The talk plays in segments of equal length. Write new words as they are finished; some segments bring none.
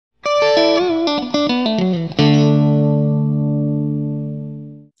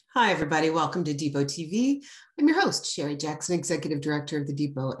Hi, everybody. Welcome to Depot TV. I'm your host, Sherry Jackson, Executive Director of the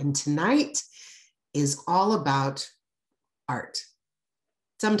Depot, and tonight is all about art.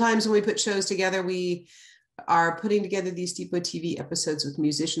 Sometimes when we put shows together, we are putting together these Depot TV episodes with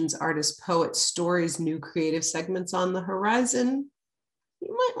musicians, artists, poets, stories, new creative segments on the horizon.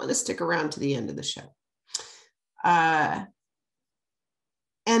 You might want to stick around to the end of the show. And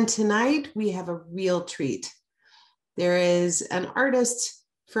tonight we have a real treat. There is an artist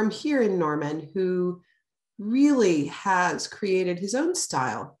from here in Norman who really has created his own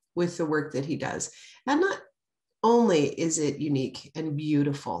style with the work that he does. And not only is it unique and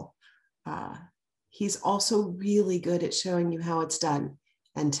beautiful, he's also really good at showing you how it's done.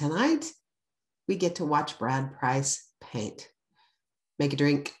 And tonight we get to watch Brad Price paint. Make a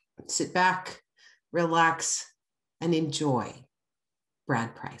drink, sit back, relax, and enjoy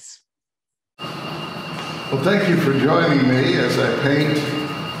Brad Price. Well, thank you for joining me as I paint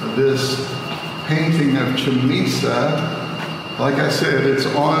this painting of Chamisa. Like I said, it's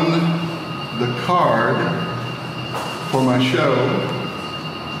on the card for my show,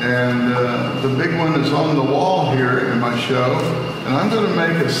 and the big one is on the wall here in my show, and I'm going to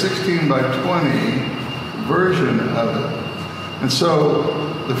make a 16 by 20 version of it. And so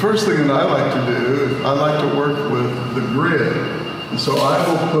the first thing that I like to do is I like to work with the grid, and so I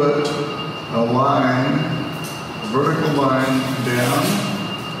will put a line, a vertical line down.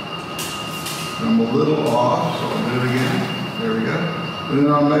 I'm a little off, so I'll do it again. There we go. And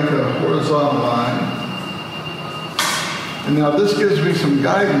then I'll make a horizontal line. And now this gives me some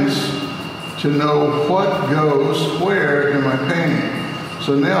guidance to know what goes where in my painting.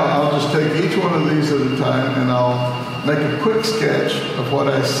 So now I'll just take each one of these at a time and I'll make a quick sketch of what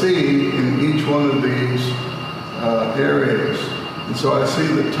I see in each one of these areas. And so I see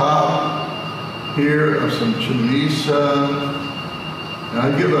the top here of some Chamisa. And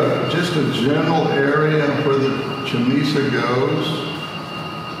I give just a general area where the Chamisa goes.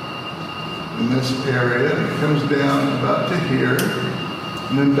 In this area, it comes down about to here.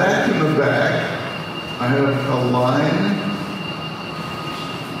 And then back in the back, I have a line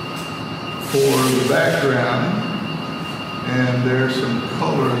for the background. And there's some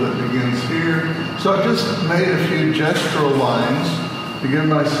color that begins here. So I've just made a few gestural lines to give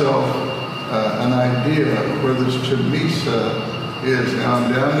myself an idea of where this Chamisa is. Now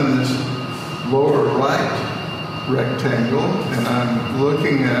I'm down in this lower right rectangle and I'm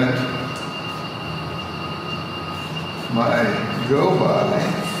looking at my go by,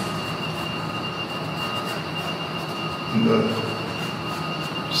 and the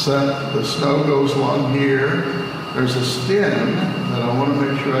snow goes along here. There's a stem that I want to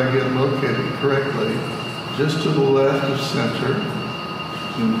make sure I get located correctly just to the left of center,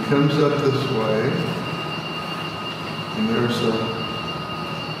 and it comes up this way. And there's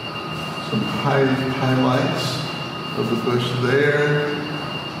some highlights of the bush there.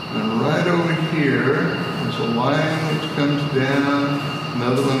 And right over here, there's a line which comes down,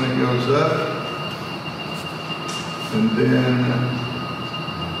 another one that goes up. And then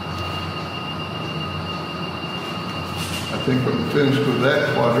I think I'm finished with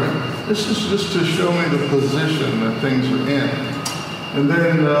that quadrant. This is just to show me the position that things are in. And then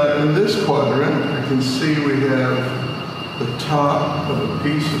in this quadrant, I can see we have the top of a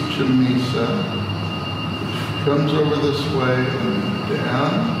piece of Chamisa, which comes over this way and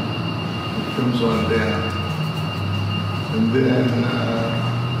down, it comes on down. And then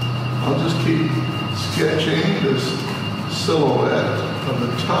I'll just keep sketching this silhouette of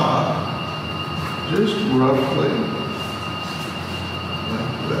the top, just roughly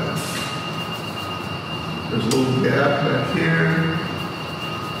like that. There's a little gap back here,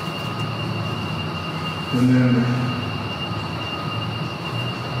 and then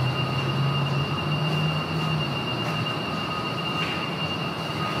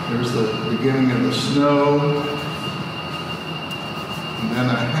there's the beginning of the snow. And then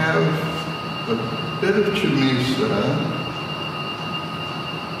I have a bit of Chamisa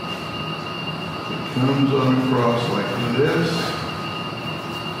that comes on across like this.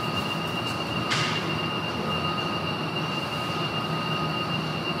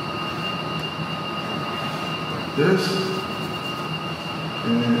 Like this.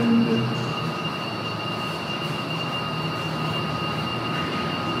 And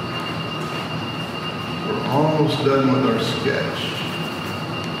almost done with our sketch.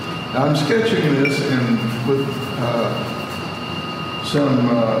 Now I'm sketching this with some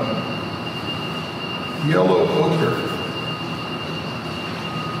yellow ochre.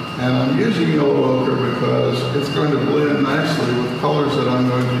 And I'm using yellow ochre because it's going to blend nicely with colors that I'm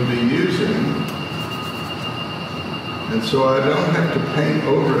going to be using And so I don't have to paint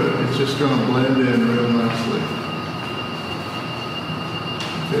over it. It's just going to blend in real nicely.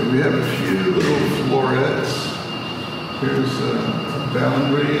 Okay, we have a few little florets. Here's a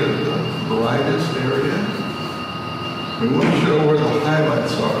boundary of the brightest area. We want to show where the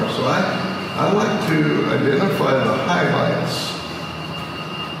highlights are. So I like to identify the highlights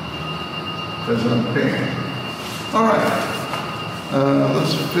as I'm painting. All right,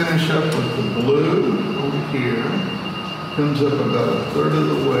 let's finish up with the blue over here. Comes up about a third of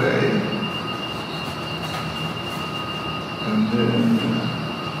the way. And then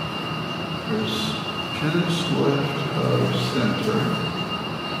there's just left of center.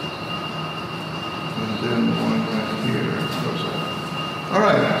 And then one right here goes up. All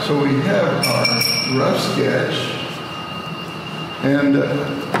right, so we have our rough sketch. And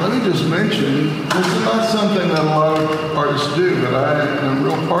let me just mention, this is not something that a lot of artists do, but I'm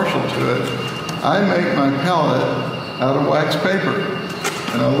real partial to it. I make my palette out of wax paper.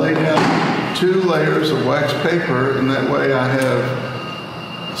 And I lay down 2 layers of wax paper, and that way I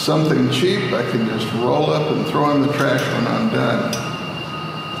have something cheap I can just roll up and throw in the trash when I'm done.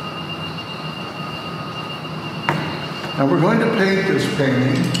 Now we're going to paint this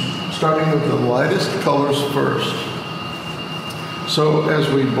painting starting with the lightest colors first. So as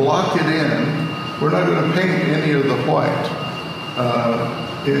we block it in, we're not going to paint any of the white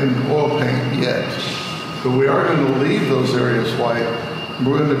in oil paint yet. But we are going to leave those areas white.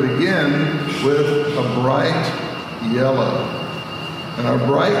 We're going to begin with a bright yellow. And our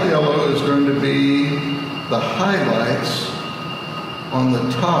bright yellow is going to be the highlights on the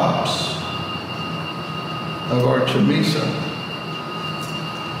tops of our chamisa.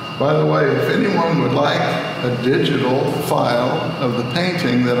 By the way, if anyone would like a digital file of the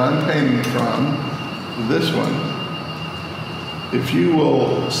painting that I'm painting from, this one, if you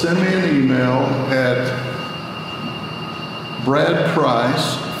will send me an email at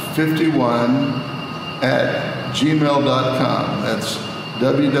bradprice51@gmail.com. That's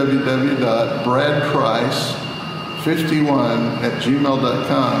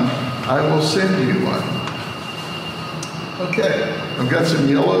www.bradprice51@gmail.com. I will send you one. Okay, I've got some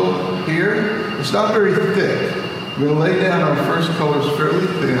yellow here. It's not very thick. I'm going to lay down our first colors fairly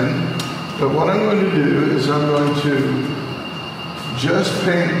thin, but what I'm going to do is I'm going to just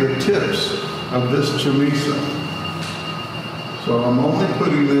paint the tips of this chamisa. So I'm only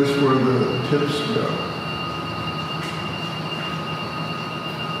putting this where the tips go.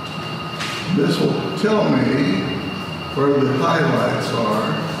 This will tell me where the highlights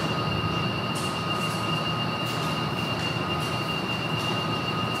are.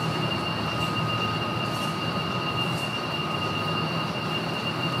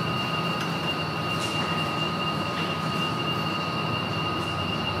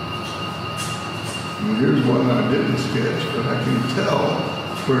 And here's one I didn't sketch, but I can tell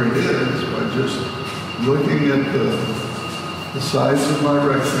where it is by just looking at the size of my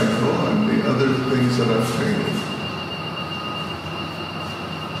rectangle and the other things that I've painted.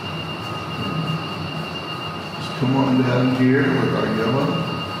 Just come on down here with our yellow.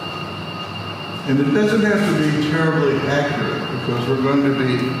 And it doesn't have to be terribly accurate because we're going to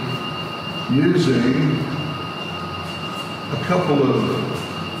be using a couple of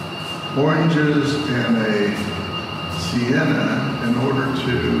oranges and a sienna in order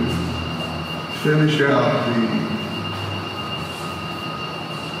to finish out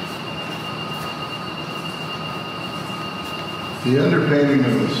the underpainting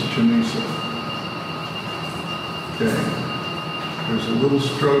of this chamisa. Okay, there's a little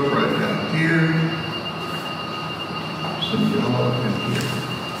stroke right down here, some yellow in here.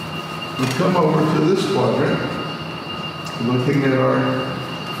 We'll come over to this quadrant, looking at our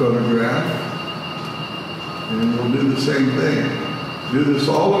photograph, and we'll do the same thing. Do this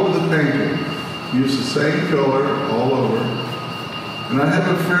all over the painting. Use the same color all over. And I have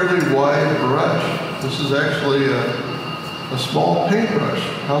a fairly wide brush. This is actually a small paintbrush,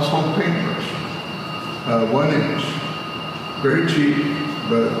 household paintbrush, 1 inch. Very cheap,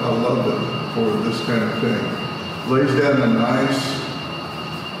 but I love them for this kind of thing. Lays down a nice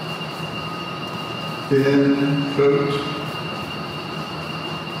thin coat.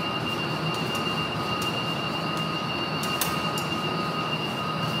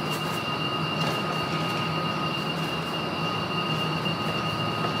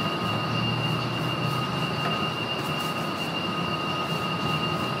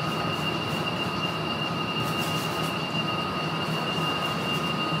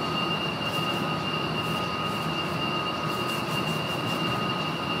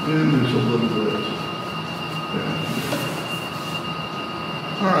 And there's a little bit down here.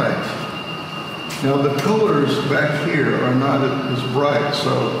 All right. Now the colors back here are not as bright,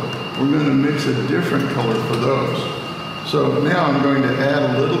 so we're going to mix a different color for those. So now I'm going to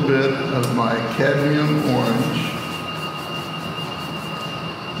add a little bit of my cadmium orange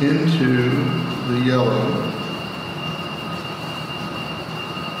into the yellow.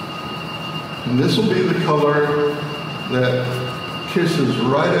 And this will be the color that kisses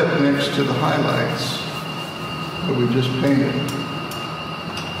right up next to the highlights that we just painted.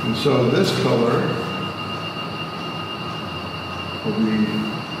 And so this color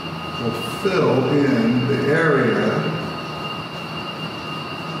will fill in the area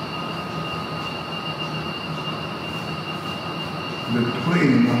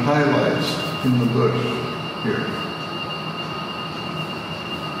between the highlights in the bush here.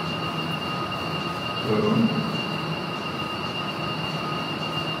 So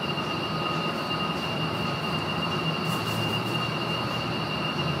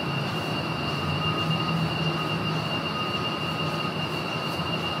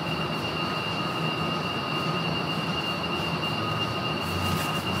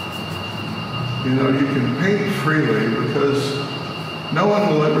you know, you can paint freely because no one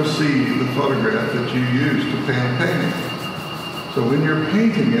will ever see the photograph that you use to paint a painting. So when you're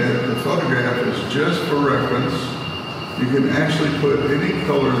painting it, the photograph is just for reference. You can actually put any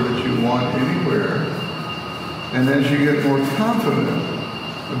color that you want anywhere. And as you get more confident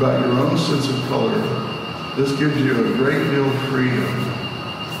about your own sense of color, this gives you a great deal of freedom.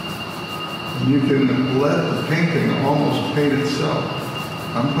 You can let the painting almost paint itself.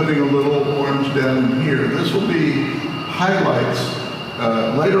 I'm putting a little orange down in here. This will be highlights.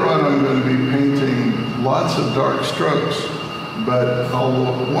 Later on, I'm going to be painting lots of dark strokes, but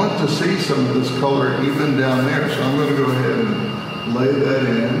I'll want to see some of this color even down there. So I'm going to go ahead and lay that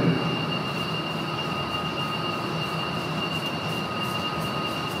in.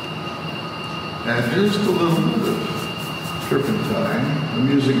 Add just a little bit of turpentine. I'm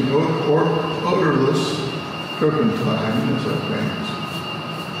using odorless turpentine as I paint.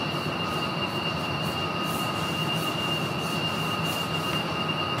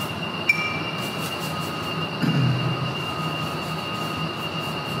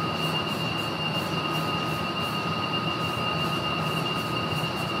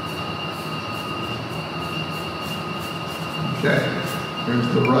 Okay, here's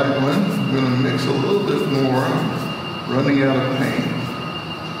the right one. I'm going to mix a little bit more. I'm running out of paint.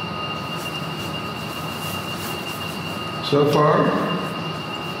 So far,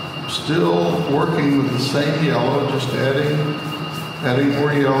 I'm still working with the same yellow, just adding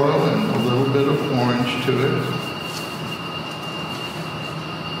more yellow and a little bit of orange to it.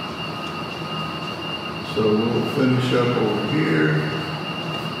 So we'll finish up over here.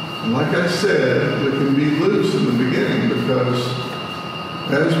 And like I said, we can be loose in the beginning because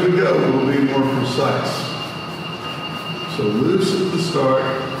as we go, we'll be more precise. So loose at the start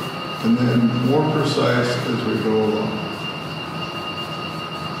and then more precise as we go along.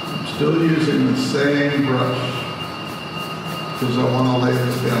 I'm still using the same brush because I want to lay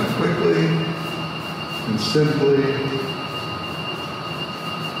this down quickly and simply.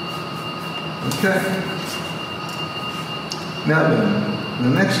 Okay. Now then, the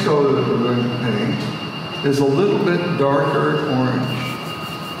next color that we're going to paint is a little bit darker orange.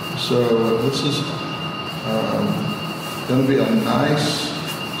 So this is going to be a nice,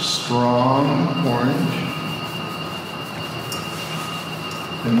 strong orange.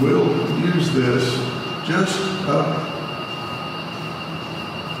 And we'll use this just up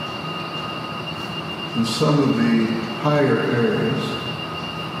in some of the higher areas.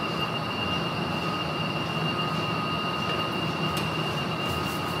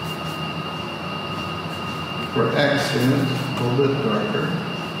 For accent, a little bit darker.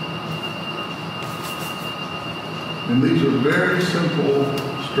 And these are very simple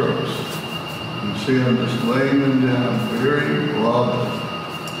strokes. You see I'm just laying them down very broadly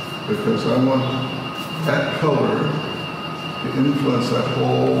because I want that color to influence that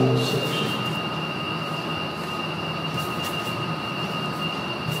whole section.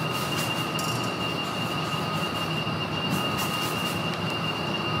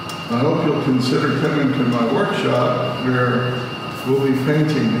 I hope you'll consider coming to my workshop where we'll be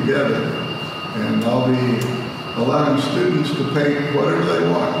painting together. And I'll be allowing students to paint whatever they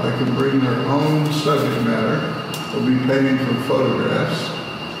want. They can bring their own subject matter. We'll be painting from photographs.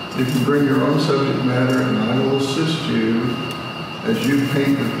 You can bring your own subject matter and I will assist you as you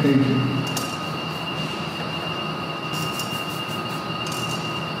paint your painting.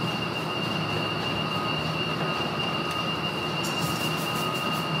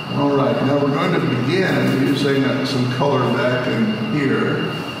 All right, now we're going to begin using some color back in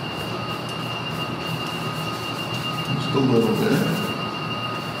here. just a little bit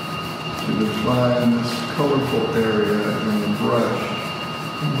to define this colorful area in the brush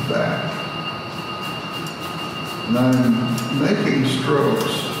in the back. And I'm making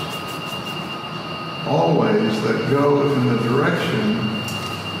strokes always that go in the direction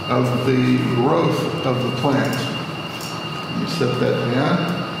of the growth of the plant. You set that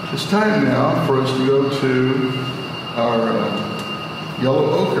down. It's time now for us to go to our yellow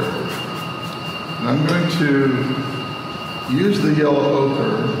ochre. And I'm going to use the yellow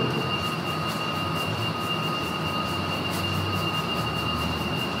ochre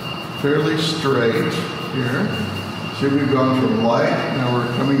fairly straight here. See, we've gone from light, now we're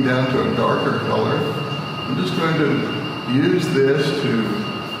coming down to a darker color. I'm just going to use this to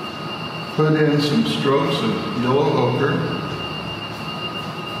put in some strokes of yellow ochre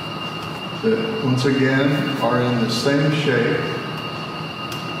that once again are in the same shape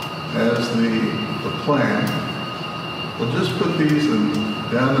as the plant. We'll just put these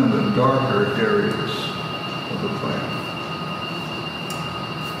down in the darker areas of the plant.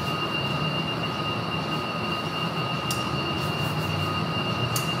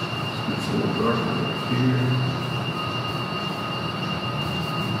 It's a little darker right here.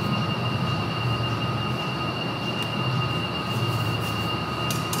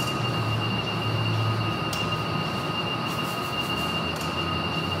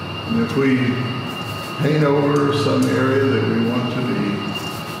 And if we paint over some area that we want to be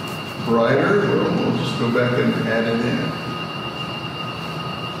brighter, well, we'll just go back and add it in.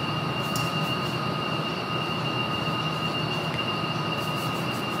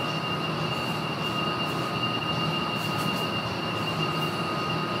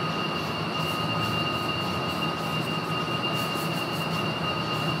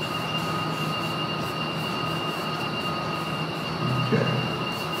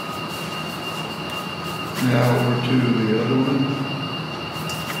 Now over to the other one.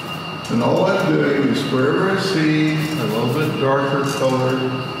 And all I'm doing is wherever I see a little bit darker color,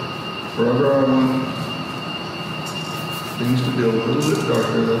 wherever I want things to be a little bit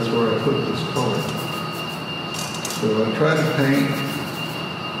darker, that's where I put this color. So I try to paint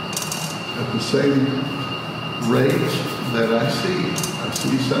at the same rate that I see. I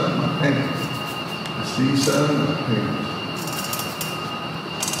see some, I paint. I see some, I paint.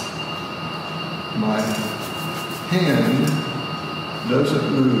 My hand doesn't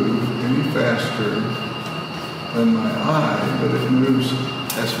move any faster than my eye, but it moves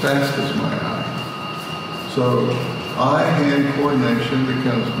as fast as my eye. So eye-hand coordination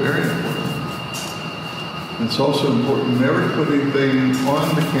becomes very important. It's also important never to put anything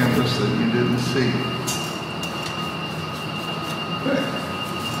on the canvas that you didn't see. Okay.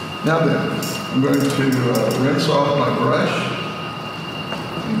 Now then, I'm going to rinse off my brush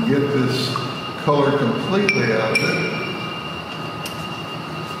and get this color completely out of it.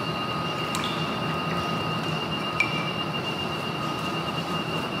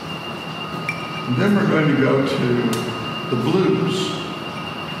 And then we're going to go to the blues.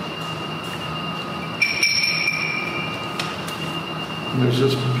 And there's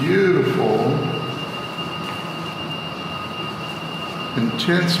this beautiful,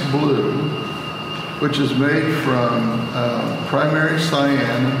 intense blue, which is made from primary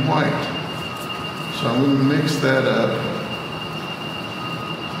cyan and white. So I'm going to mix that up.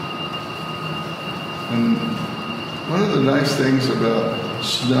 And one of the nice things about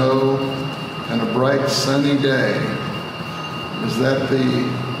snow and a bright sunny day is that the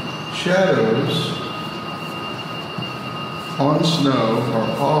shadows on snow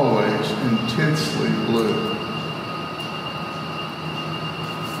are always intensely blue.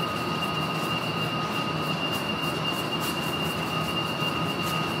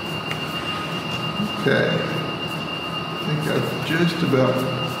 Okay, I think I've just about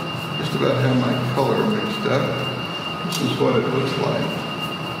have my color mixed up. This is what it looks like.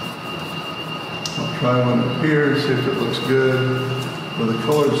 I'll try one up here, see if it looks good with the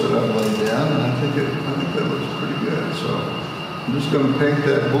colors that I've laid down, and I think that looks pretty good. So I'm just going to paint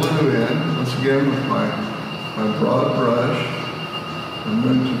that blue in once again with my broad brush. I'm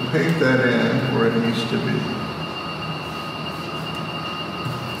going to paint that in where it needs to be.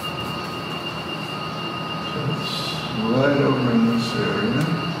 Right over in this area.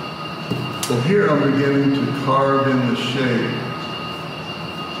 So here I'm beginning to carve in the shape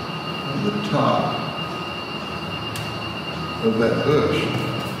of the top of that bush.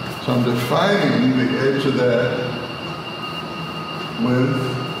 So I'm defining the edge of that with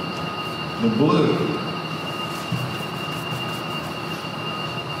the blue.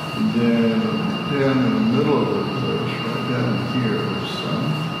 And then down in the middle of the bush, right down here, there's some.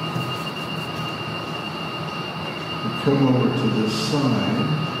 come over to this side.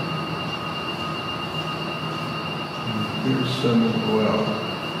 And here's some as well.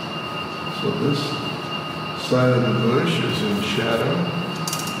 So this side of the bush is in shadow.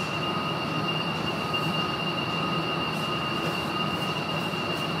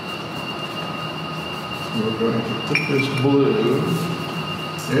 We're going to put this blue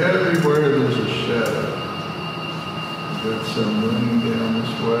everywhere there's a shadow. We've got some running down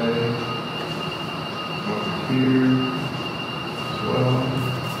this way, over here as well,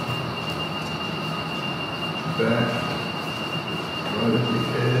 back right at the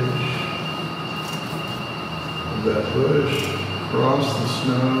edge of that bush, across the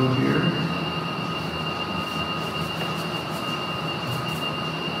snow here.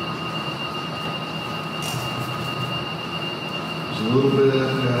 A little bit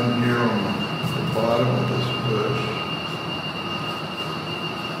down here on the bottom of this bush.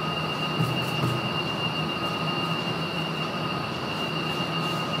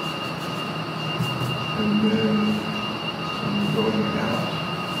 And then some going out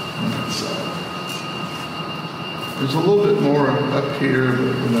on that side. There's a little bit more up here, but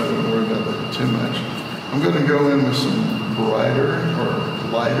we're not going to worry about that too much. I'm going to go in with some brighter or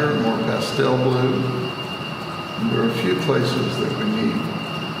lighter, more pastel blue. There are a few places that we need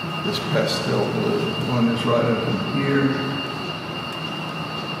this pastel blue. One is right up in here.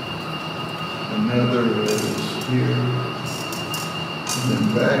 Another is here. And then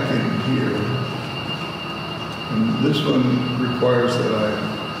back in here. And this one requires that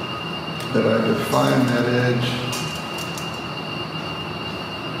I define that edge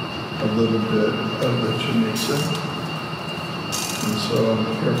a little bit of the chamisa. And so I'm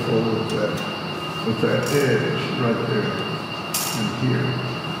careful with that edge right there and here.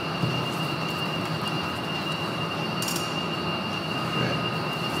 Okay.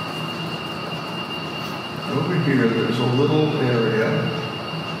 Over here, there's a little area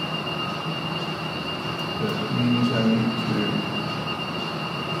that means I need to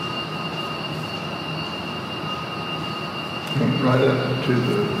come right up to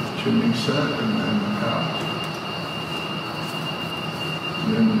the chamisa and then out.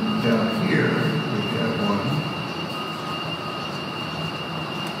 And then down here, have one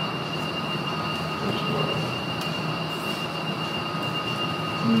as well.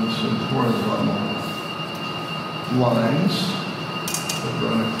 And then some horizontal lines that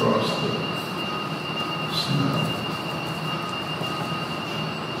run across the snow.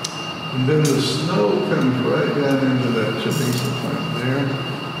 And then the snow comes right down into that chamisa plant there.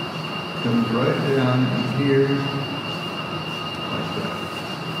 Comes right down in here like that.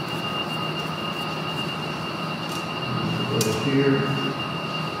 Here.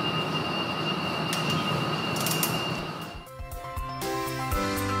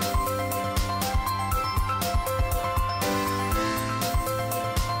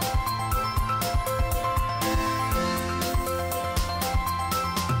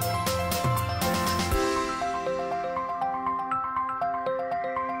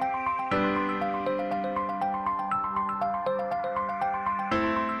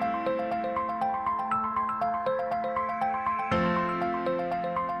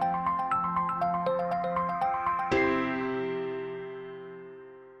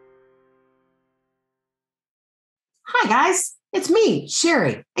 Hi guys, it's me,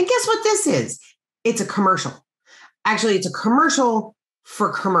 Sherry. And guess what this is? It's a commercial. Actually, it's a commercial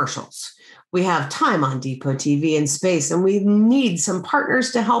for commercials. We have time on Depot TV in space, and we need some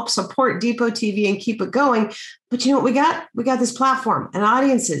partners to help support Depot TV and keep it going. But you know what we got? We got this platform and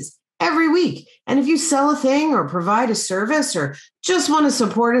audiences every week. And if you sell a thing or provide a service or just want to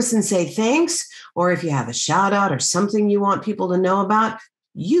support us and say thanks, or if you have a shout out or something you want people to know about,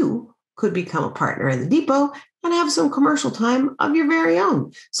 you could become a partner in the Depot and have some commercial time of your very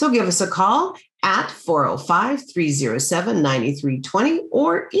own. So give us a call at 405-307-9320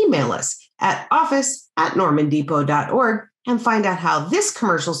 or email us at office@normandepot.org and find out how this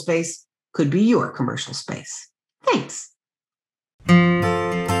commercial space could be your commercial space. Thanks.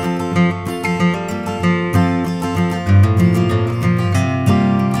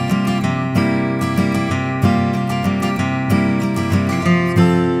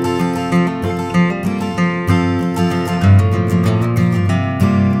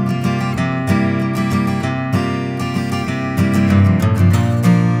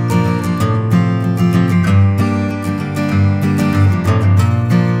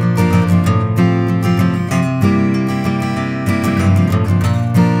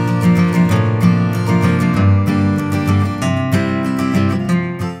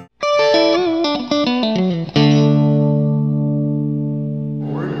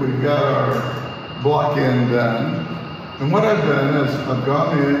 Block end done. And what I've done is I've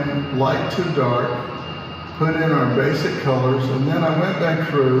gone in light to dark, put in our basic colors, and then I went back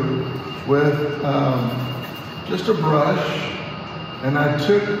through with just a brush, and I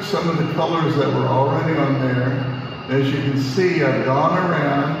took some of the colors that were already on there. As you can see, I've gone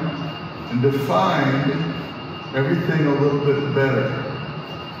around and defined everything a little bit better.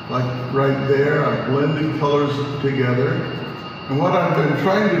 Like right there, I've blended colors together. And what I've been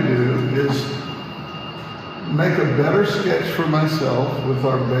trying to do is make a better sketch for myself with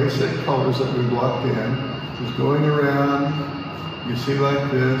our basic colors that we blocked in. Just going around, you see like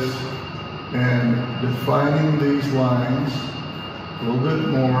this, and defining these lines a little bit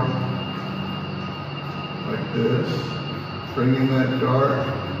more, like this, bringing that dark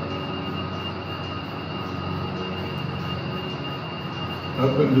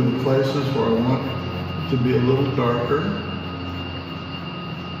up into the places where I want it to be a little darker.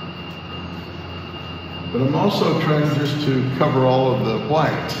 But I'm also trying just to cover all of the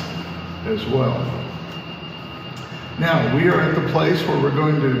white as well. Now, we are at the place where we're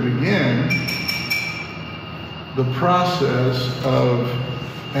going to begin the process of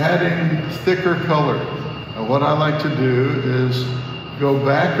adding thicker color. Now, what I like to do is go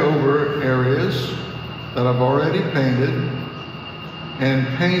back over areas that I've already painted and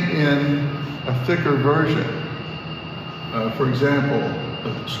paint in a thicker version. For example,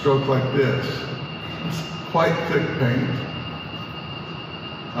 a stroke like this. It's quite thick paint.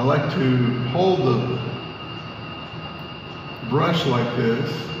 I like to hold the brush like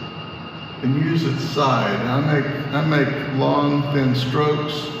this and use its side. I make long, thin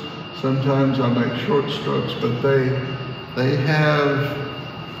strokes. Sometimes I make short strokes, but they have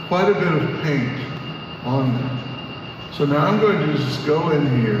quite a bit of paint on them. So now I'm going to just go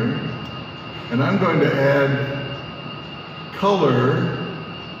in here and I'm going to add color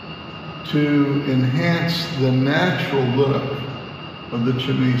to enhance the natural look of the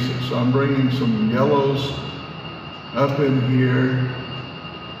chamisa. So I'm bringing some yellows up in here.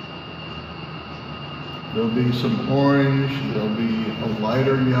 There'll be some orange, there'll be a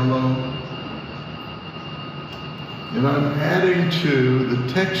lighter yellow. And I'm adding to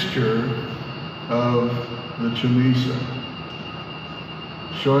the texture of the chamisa,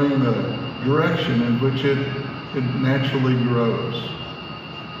 showing the direction in which it naturally grows.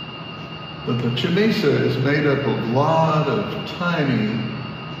 But the chamisa is made up of a lot of tiny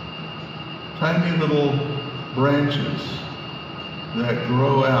little branches that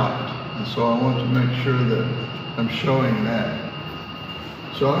grow out. And so I want to make sure that I'm showing that.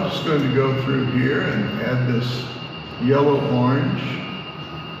 So I'm just going to go through here and add this yellow-orange.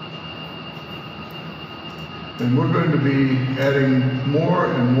 And we're going to be adding more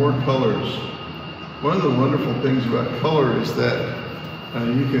and more colors. One of the wonderful things about color is that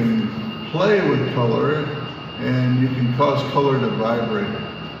you can play with color and you can cause color to vibrate.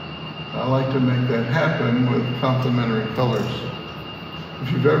 I like to make that happen with complementary colors.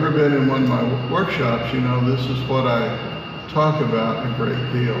 If you've ever been in one of my workshops, you know this is what I talk about a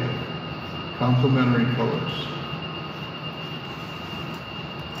great deal. Complementary colors.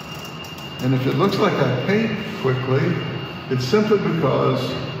 And if it looks like I paint quickly, it's simply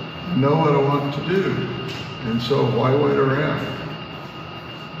because I know what I want to do. And so why wait around?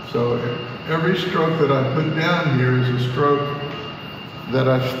 So every stroke that I put down here is a stroke that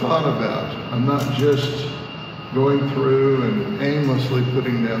I've thought about. I'm not just going through and aimlessly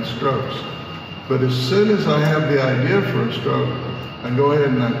putting down strokes. But as soon as I have the idea for a stroke, I go ahead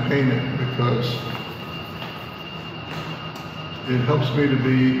and I paint it because it helps me to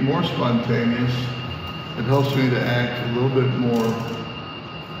be more spontaneous. It helps me to act a little bit more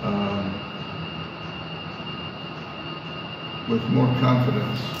with more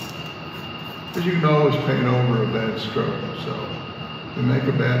confidence. Because you can always paint over a bad stroke. So if you make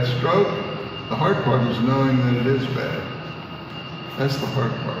a bad stroke, the hard part is knowing that it is bad. That's the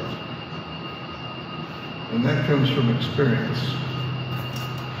hard part. And that comes from experience.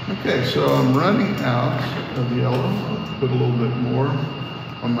 Okay, so I'm running out of yellow. I'll put a little bit more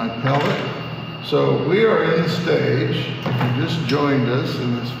on my palette. So we are in the stage, if you just joined us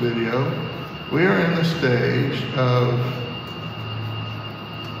in this video, we are in the stage of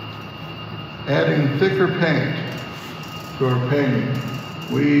adding thicker paint to our painting.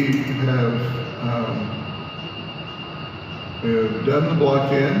 We have done the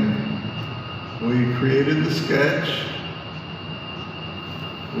block in, we created the sketch,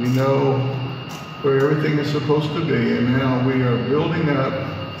 we know where everything is supposed to be, and now we are building up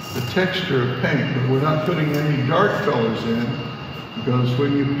the texture of paint, but we're not putting any dark colors in, because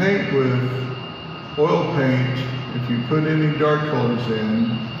when you paint with oil paint, if you put any dark colors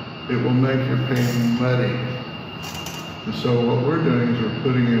in, it will make your painting muddy. And so what we're doing is we're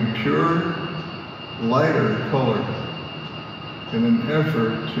putting in pure, lighter color in an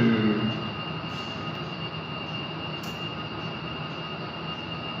effort to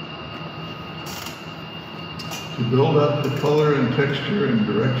build up the color and texture and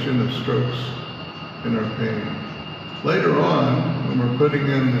direction of strokes in our painting. Later on, when we're putting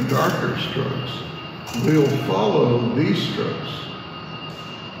in the darker strokes, we'll follow these strokes.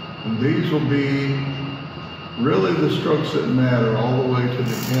 And these will be really the strokes that matter all the way to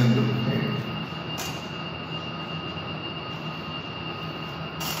the end of the painting.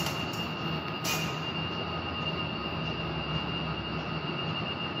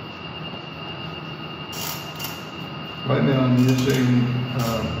 Right now I'm using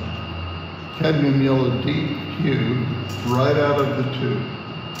cadmium yellow deep hue right out of the tube.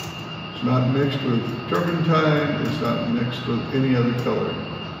 It's not mixed with turpentine, it's not mixed with any other color.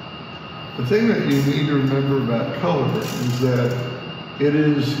 The thing that you need to remember about color is that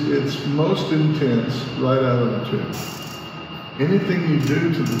it's most intense right out of the tube. Anything you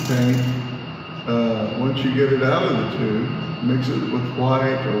do to the paint, once you get it out of the tube, mix it with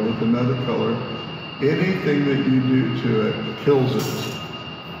white or with another color, anything that you do to it kills it.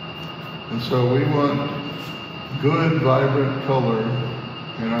 And so we want good, vibrant color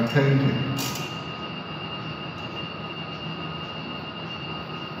in our painting.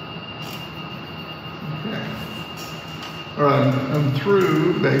 Okay. All right, I'm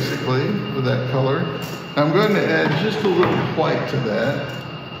through basically with that color. I'm going to add just a little white to that.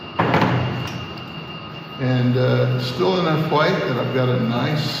 And still enough white that I've got a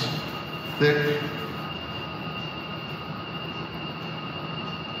nice, thick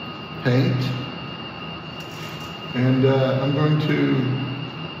paint. And I'm going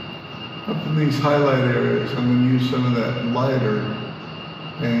to, up in these highlight areas, I'm going to use some of that lighter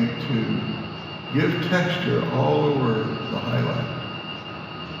paint to give texture all over the highlight.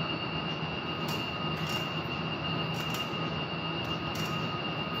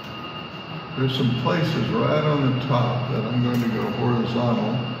 There's some places right on the top that I'm going to go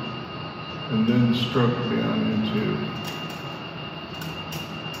horizontal and then stroke down into.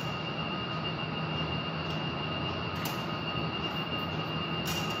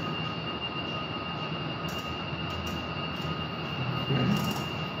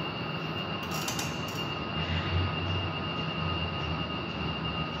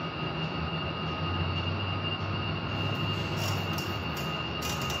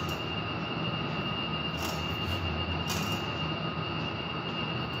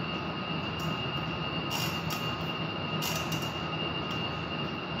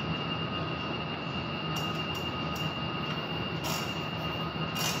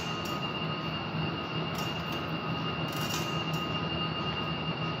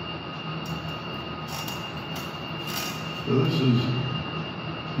 So this is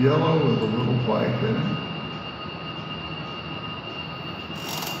yellow with a little white in it.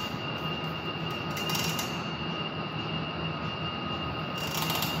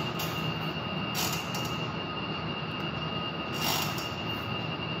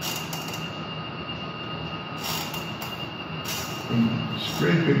 I'm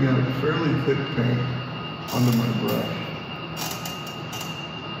scraping out fairly thick paint onto my brush.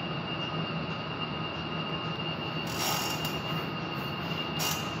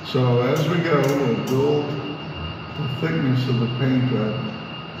 So as we go, we'll build the thickness of the paint up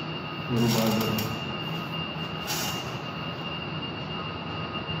little by little.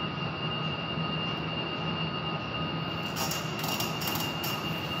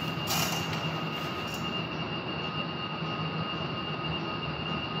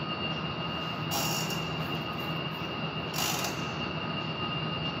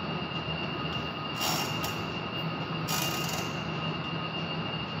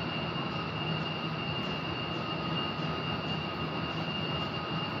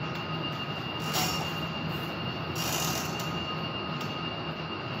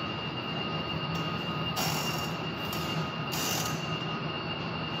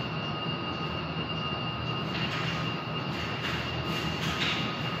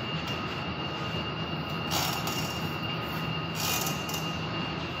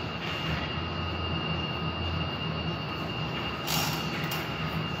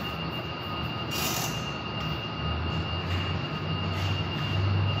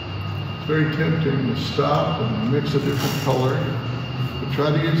 It's very tempting to stop and mix a different color, but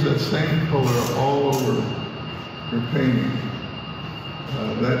try to use that same color all over your painting.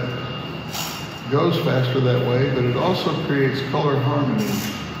 That goes faster that way, but it also creates color harmony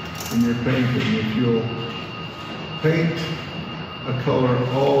in your painting if you'll paint a color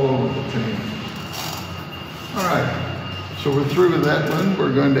all over the painting. All right, So we're through with that one.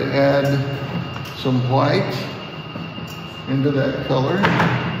 We're going to add some white into that color.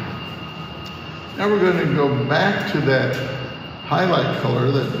 Now we're going to go back to that highlight color,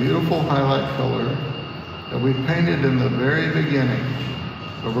 that beautiful highlight color that we painted in the very beginning.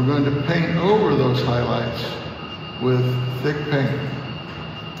 But we're going to paint over those highlights with thick paint.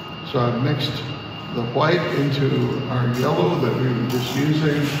 So I've mixed the white into our yellow that we were just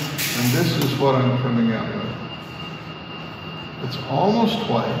using, and this is what I'm coming out with. It's almost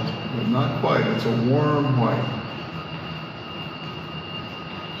white, but not quite. It's a warm white.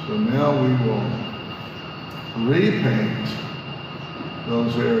 So now we will repaint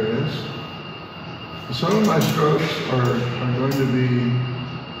those areas. Some of my strokes are going to be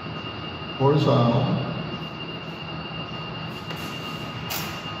horizontal,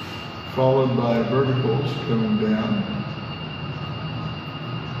 followed by verticals coming down.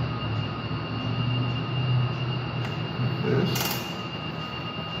 Like this.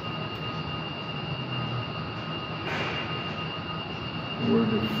 We're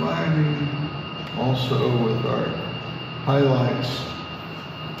defining also with our highlights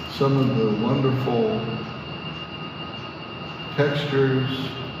some of the wonderful textures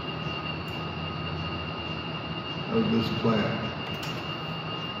of this plant.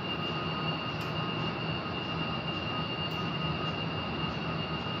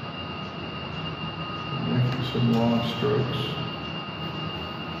 Making some long strokes.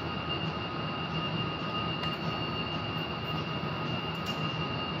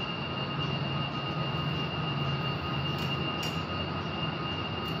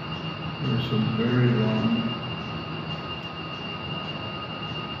 There's some very long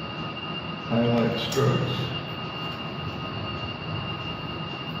highlight strokes.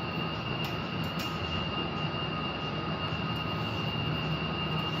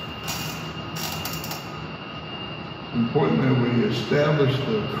 It's important that we establish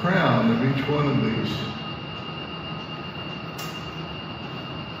the crown of each one of these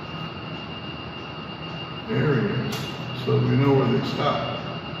areas so that we know where they stop.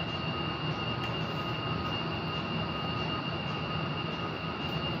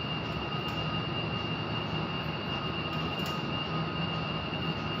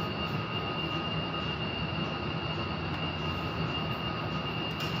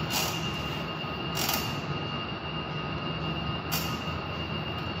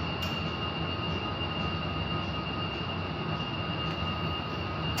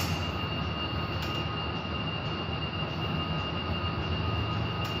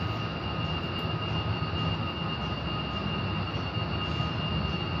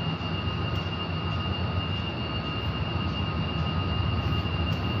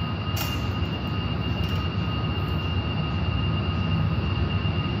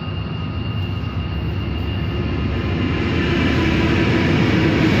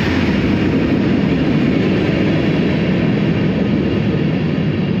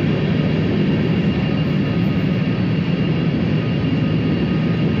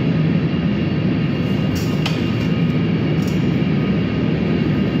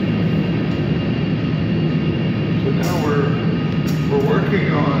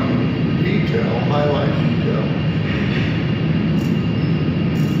 Working on detail, highlight detail.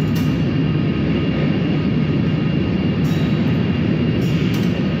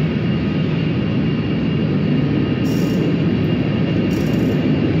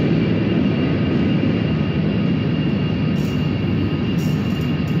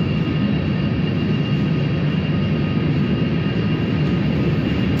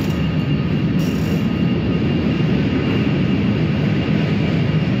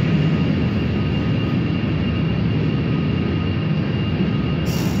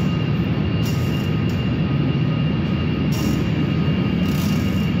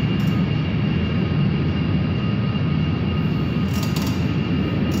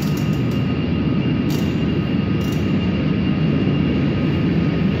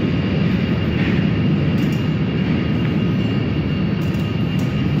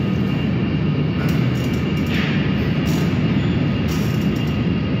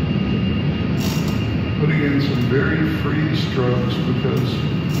 Putting in some very free strokes because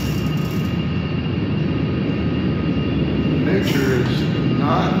nature is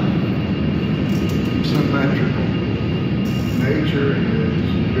not symmetrical. Nature is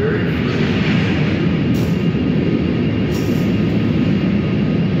very free.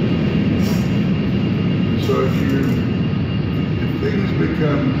 So if things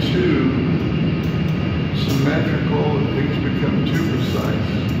become too symmetrical, if things become too precise,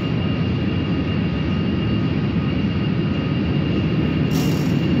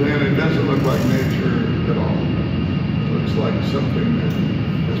 then it doesn't look like nature at all. It looks looks like something that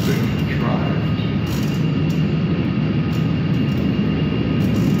has been contrived.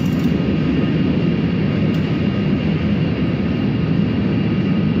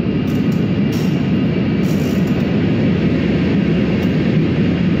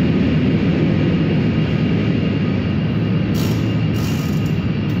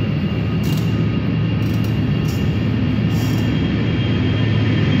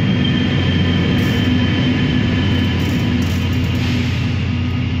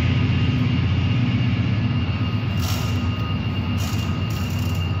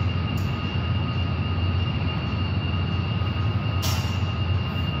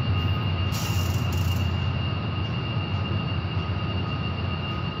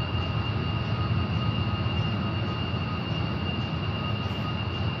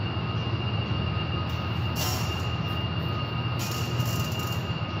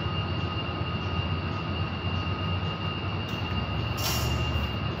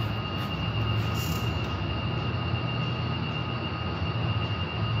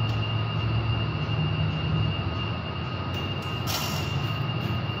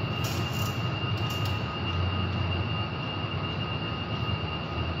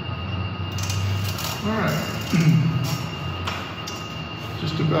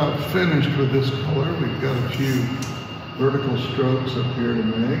 Just about finished with this color. We've got a few vertical strokes up here to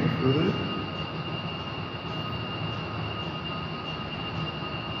make with it.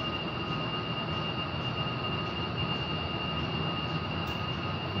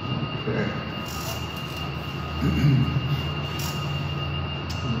 Okay.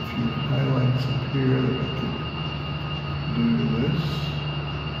 A few highlights up here that I can do to this.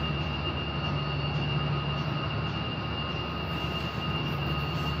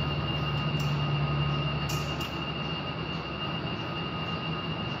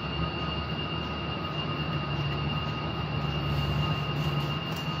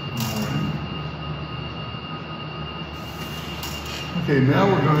 Okay, now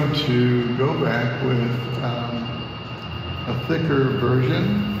we're going to go back with a thicker version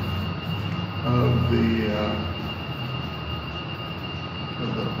of the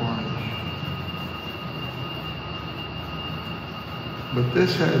orange. But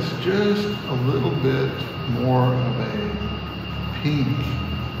this has just a little bit more of a pink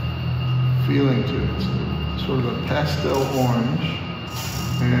feeling to it. It's sort of a pastel orange.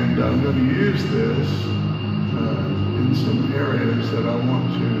 And I'm going to use this in some areas that I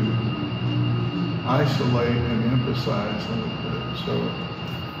want to isolate and emphasize a little bit. So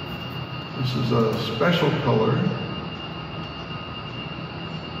this is a special color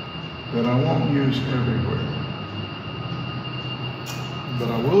that I won't use everywhere, but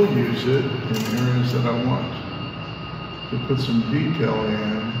I will use it in areas that I want to put some detail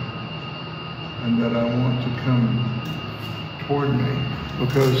in and that I want to come toward me.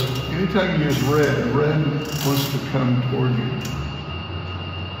 Because anytime you use red, red wants to come toward you.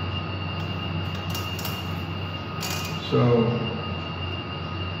 So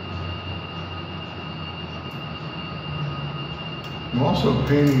I'm also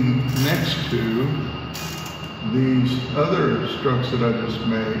painting next to these other strokes that I just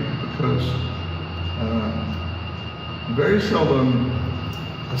made because very seldom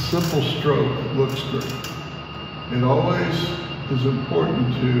a simple stroke looks great. It always is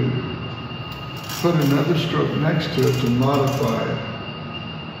important to put another stroke next to it to modify it.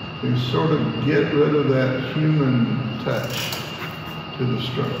 You sort of get rid of that human touch to the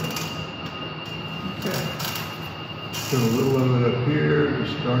stroke. Okay. Put a little of it up here,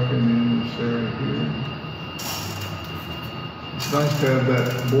 just darkening this area here. It's nice to have that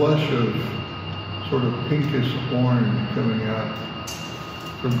blush of sort of pinkish orange coming out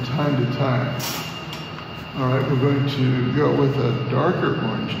from time to time. All right, we're going to go with a darker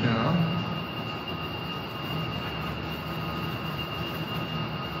orange now.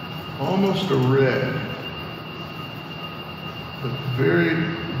 Almost a red, but very,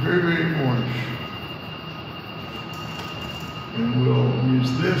 very, very orange. And we'll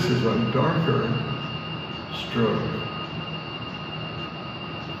use this as a darker stroke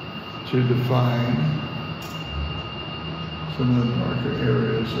to define some of the darker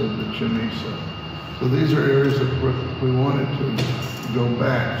areas of the chamisa. So these are areas that we wanted to go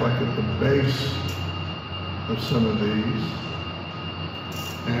back, like at the base of some of these.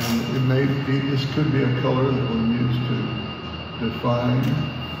 And it may be, this could be a color that we'll use to define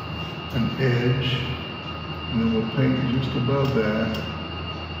an edge. And then we'll paint just above that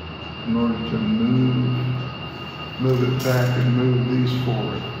in order to move it back and move these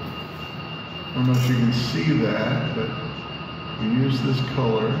forward. I don't know if you can see that, but you use this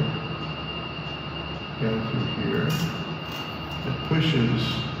color down through here. pushes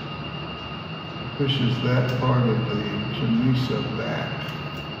that part of the Chamisa back.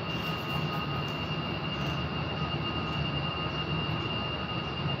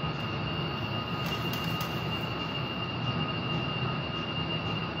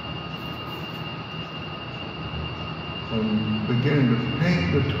 I'm beginning to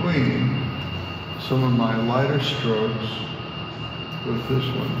paint between some of my lighter strokes with this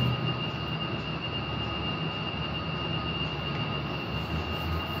one.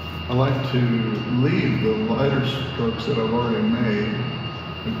 I like to leave the lighter strokes that I've already made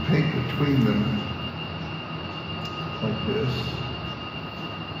and paint between them like this.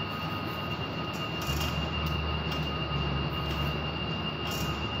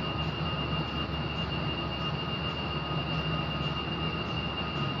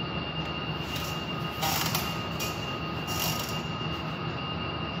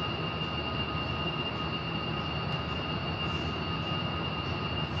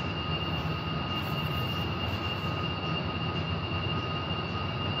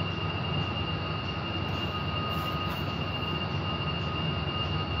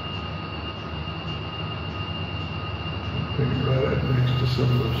 Right up next to some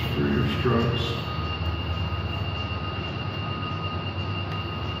of those freer strokes.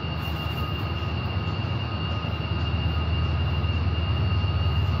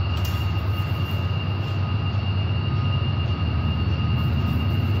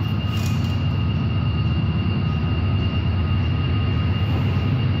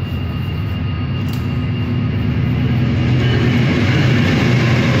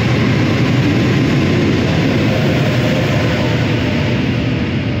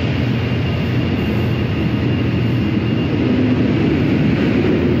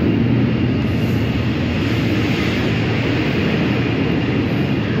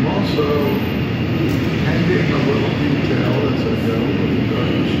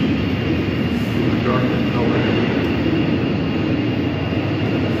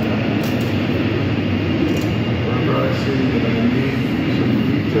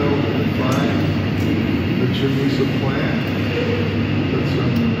 Chamisa plant. Put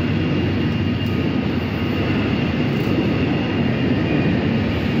some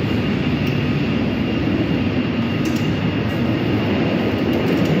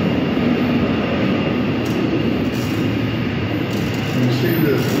you see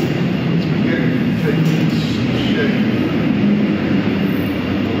this, it's beginning to take some shape.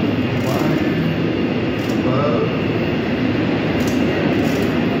 Line above.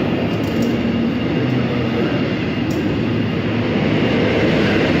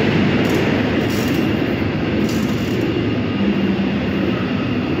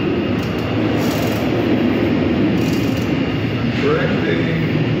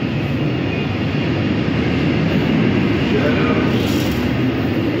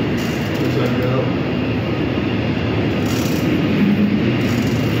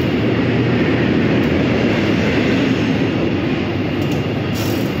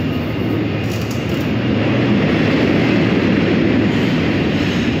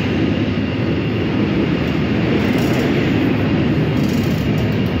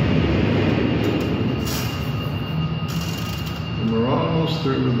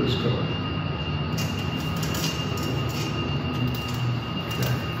 Through with this color.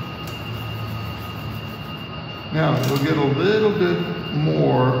 Okay. Now we'll get a little bit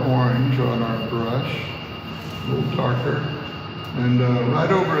more orange on our brush, a little darker, and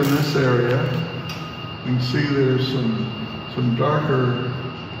right over in this area, you can see there's some darker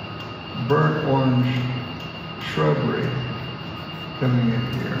burnt orange shrubbery coming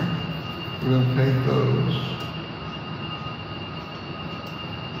in here. We're going to paint those.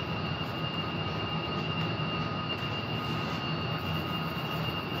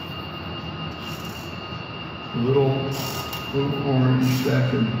 Little orange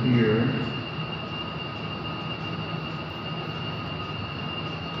back in here.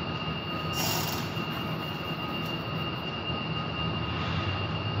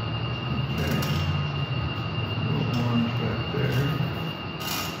 Okay. Little orange back there.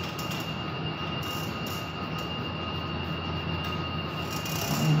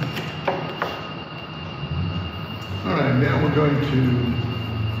 All right, now we're going to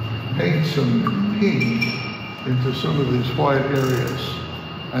paint some pink into some of these white areas.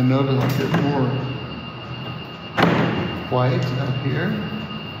 I notice I get more white out here.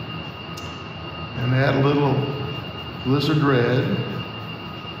 And add a little lizard red,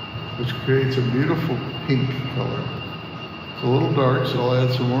 which creates a beautiful pink color. It's a little dark, so I'll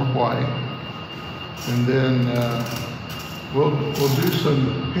add some more white. And then we'll do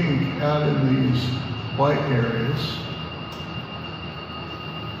some pink out in these white areas.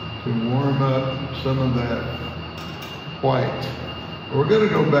 to warm up some of that white. We're going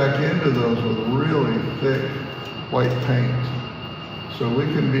to go back into those with really thick white paint. So we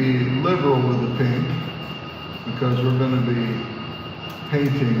can be liberal with the pink because we're going to be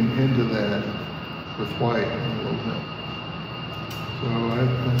painting into that with white a little bit. So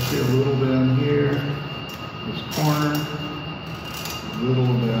I see a little down here, this corner, a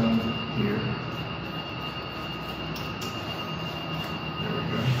little down here. There we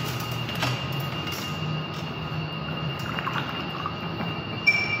go.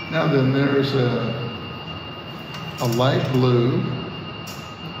 Now then, there's a light blue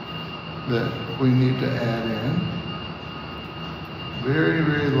that we need to add in. Very,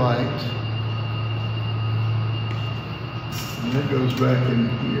 very light. And it goes back in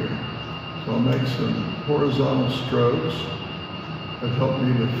here. So I'll make some horizontal strokes that help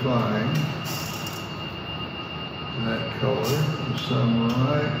me define that color. There's some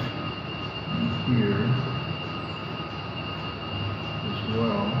right in here as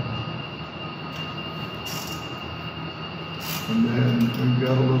well. And then we've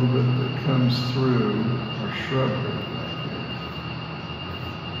got a little bit that comes through our shrubbery back here.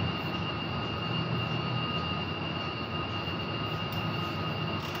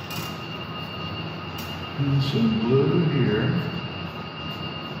 And some blue here.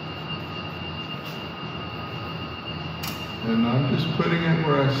 And I'm just putting it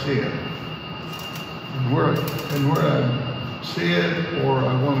where I see it. And where I see it or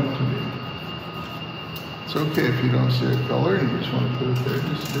I want it to be. It's okay if you don't see a color and you just want to put it there,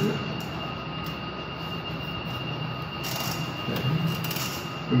 just do it. Okay.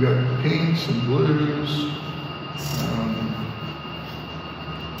 We've got pinks and blues.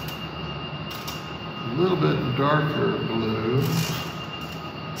 A little bit darker blue.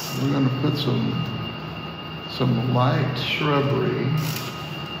 We're going to put some light shrubbery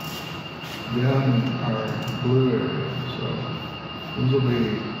down in our blue area. So these will be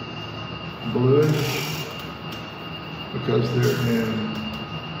bluish because they're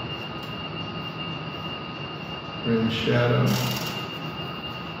in shadow.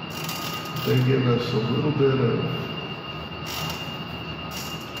 They give us a little bit of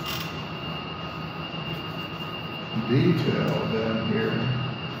detail down here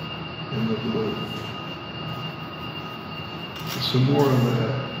in the blue. Some more of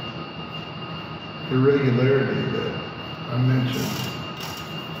that irregularity that I mentioned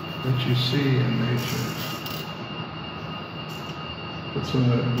that you see in nature. Put some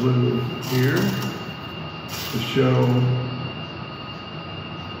of that blue here to show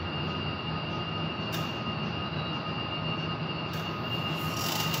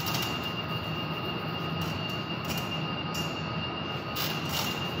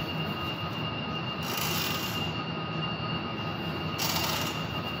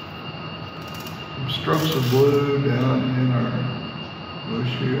some strokes of blue down in our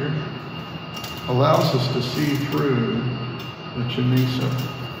bush here. Allows us to see through the chamisa.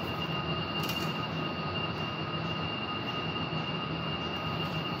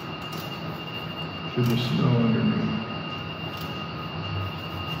 To the snow underneath.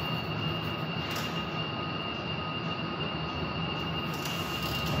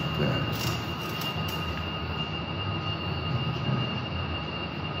 Like that. Okay.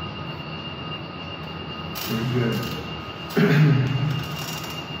 Very good.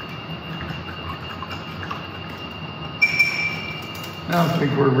 Now I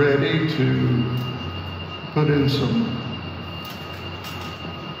think we're ready to put in some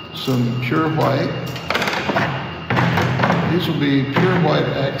pure white. These will be pure white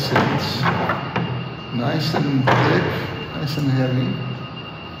accents. Nice and thick, nice and heavy.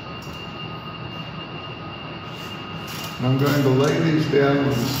 And I'm going to lay these down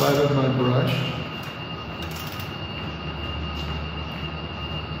with the side of my brush.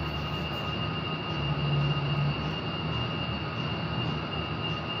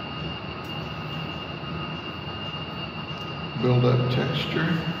 Build up texture.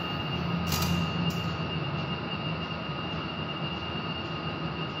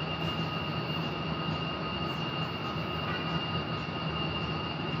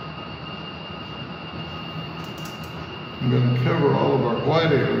 I'm going to cover all of our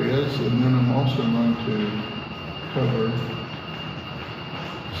white areas, and then I'm also going to cover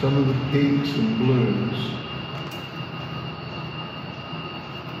some of the pinks and blues.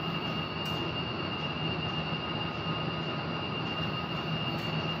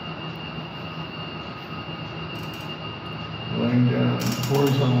 Laying down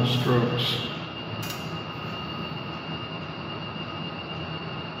horizontal strokes.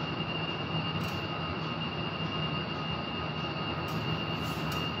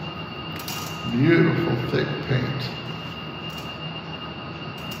 beautiful thick paint.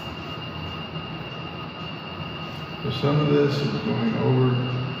 So some of this is going over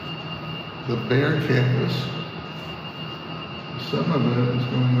the bare canvas. Some of it is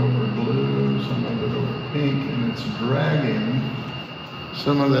going over blue, some of it over pink, and it's dragging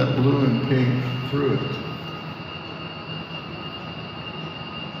some of that blue and pink through it.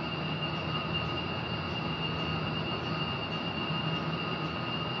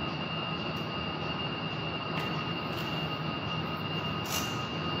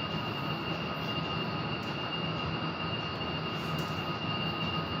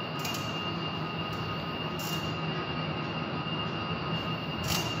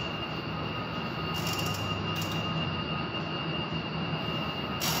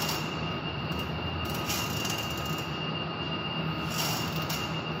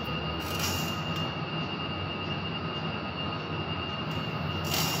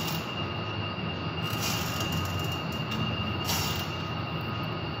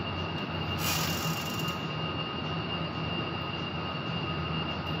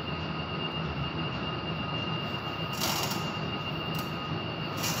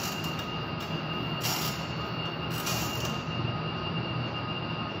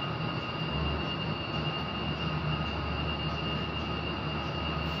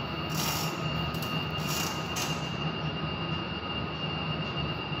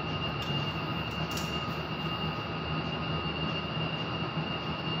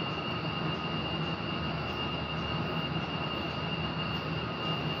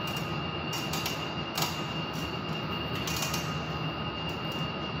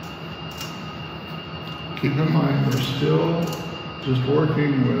 Keep in mind, we're still just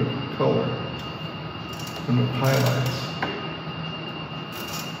working with color and with highlights.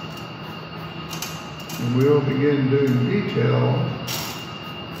 And we'll begin doing detail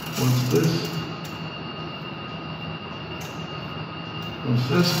once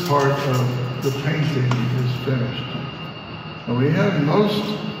this part of the painting is finished. And we have most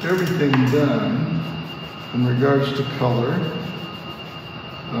everything done in regards to color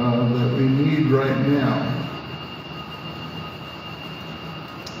that we need right now.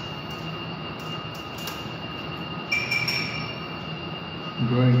 I'm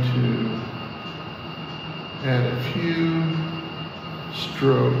going to add a few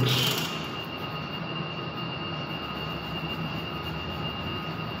strokes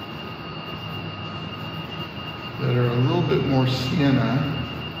that are a little bit more sienna,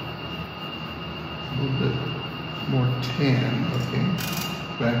 a little bit more tan looking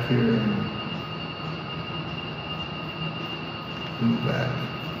back here in the back.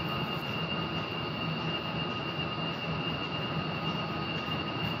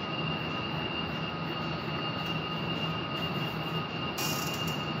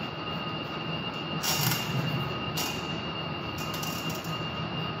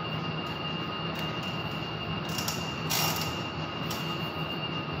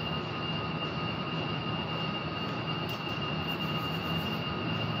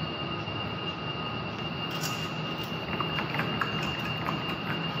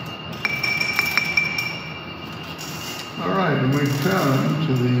 And we've come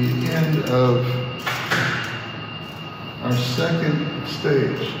to the end of our second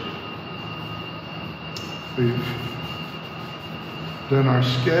stage. We've done our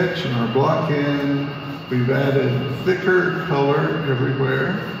sketch and our block in. We've added thicker color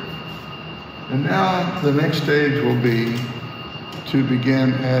everywhere. And now the next stage will be to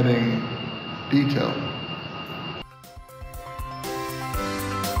begin adding detail.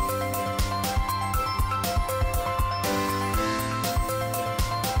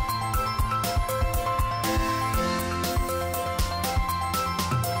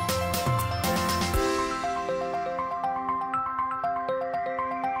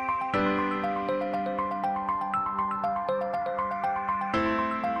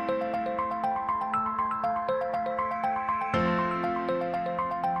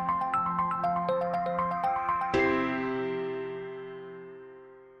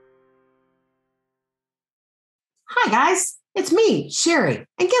 Hi guys, it's me, Sherry.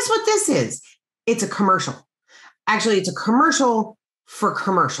 And guess what this is? It's a commercial. Actually, it's a commercial for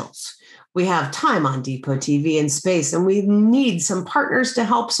commercials. We have time on Depot TV in space, and we need some partners to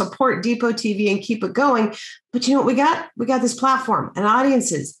help support Depot TV and keep it going. But you know what we got? We got this platform and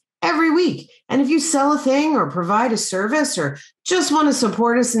audiences every week. And if you sell a thing or provide a service or just want to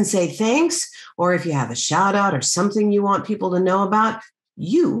support us and say thanks, or if you have a shout out or something you want people to know about,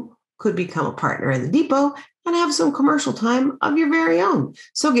 you could become a partner in the Depot and have some commercial time of your very own.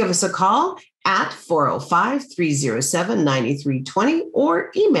 So give us a call at 405-307-9320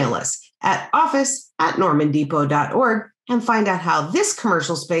 or email us at office@normandepot.org and find out how this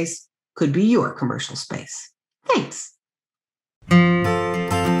commercial space could be your commercial space. Thanks.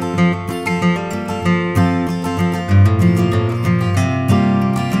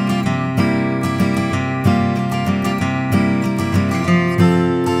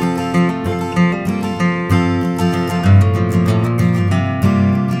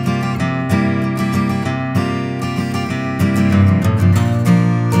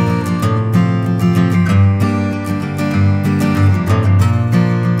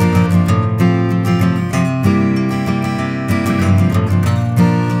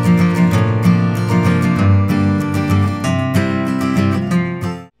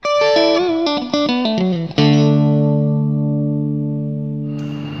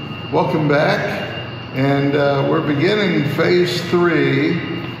 Welcome back, and we're beginning phase 3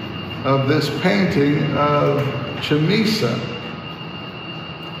 of this painting of Chamisa.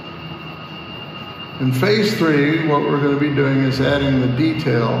 In phase 3, what we're going to be doing is adding the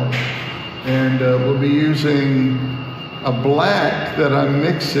detail, and we'll be using a black that I'm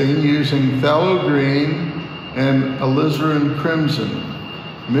mixing using phthalo green and alizarin crimson.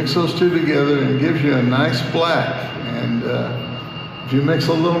 Mix those two together and it gives you a nice black. And if you mix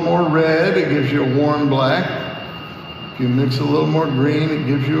a little more red, it gives you a warm black. If you mix a little more green, it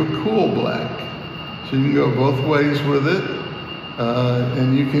gives you a cool black. So you can go both ways with it.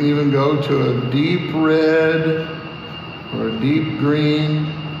 And you can even go to a deep red or a deep green.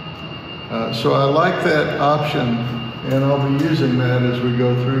 So I like that option, and I'll be using that as we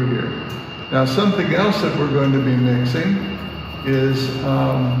go through here. Now, something else that we're going to be mixing is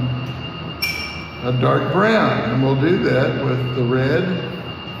a dark brown, and we'll do that with the red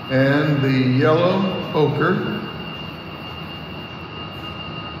and the yellow ochre.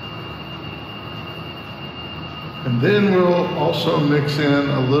 And then we'll also mix in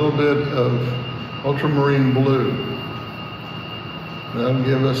a little bit of ultramarine blue. That'll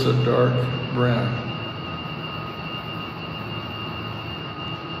give us a dark brown.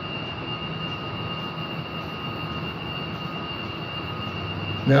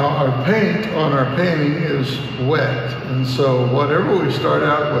 Now our paint on our painting is wet, and so whatever we start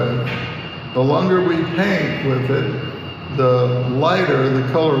out with, the longer we paint with it, the lighter the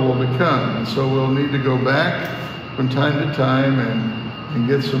color will become. And so we'll need to go back from time to time and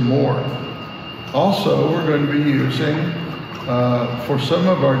get some more. Also, we're going to be using, for some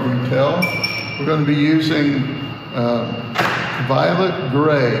of our detail, we're going to be using violet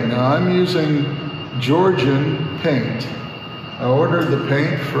gray. Now I'm using Georgian paint. I ordered the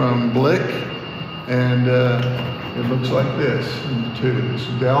paint from Blick, and it looks like this in the tubes.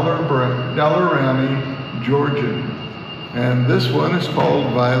 Dalerani Georgian. And this one is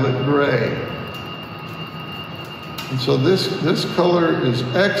called Violet Gray. And so this color is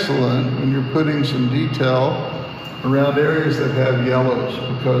excellent when you're putting some detail around areas that have yellows,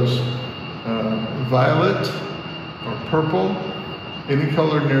 because violet or purple, any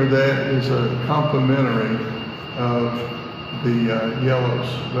color near that is a complementary of the yellows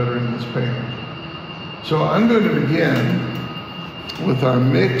that are in this painting. So I'm going to begin with our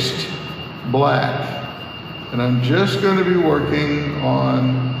mixed black, and I'm just going to be working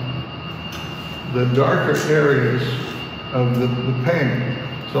on the darker areas of the painting.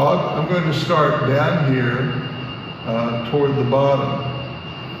 So I'm going to start down here toward the bottom,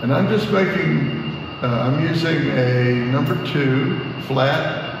 and I'm just making, I'm using a number 2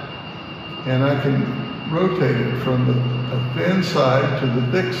 flat, and I can rotate it from the thin side to the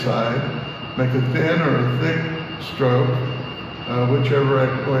thick side, make a thin or a thick stroke, whichever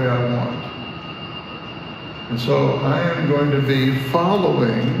way I want. And so I am going to be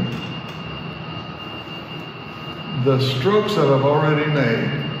following the strokes that I've already made.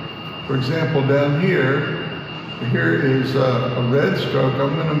 For example, down here is a red stroke.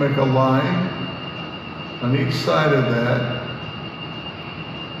 I'm going to make a line on each side of that.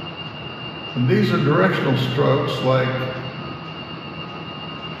 And these are directional strokes like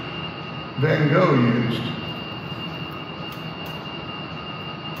Van Gogh used.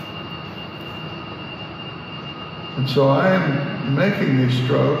 And so I am making these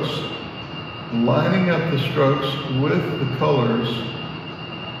strokes, lining up the strokes with the colors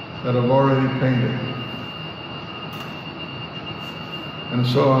that I've already painted. And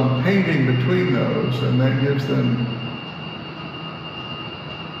so I'm painting between those, and that gives them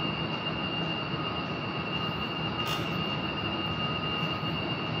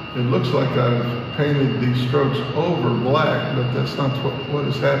it looks like I've painted these strokes over black, but that's not what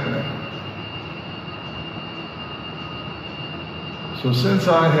is happening. So since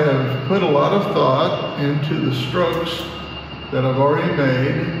I have put a lot of thought into the strokes that I've already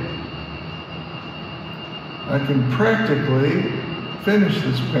made, I can practically finish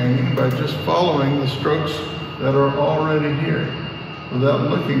this painting by just following the strokes that are already here without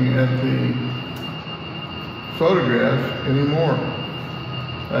looking at the photograph anymore.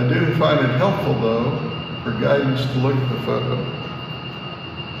 I do find it helpful, though, for guidance to look at the photo.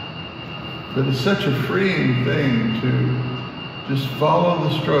 But it's such a freeing thing to just follow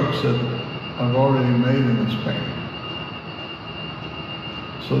the strokes that I've already made in this painting.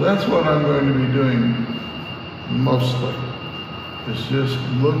 So that's what I'm going to be doing mostly. It's just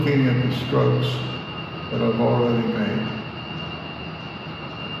looking at the strokes that I've already made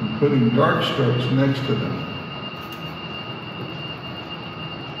and putting dark strokes next to them.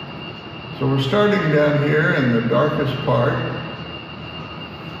 So we're starting down here in the darkest part.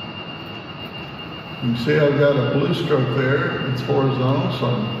 You can see I've got a blue stroke there. It's horizontal, so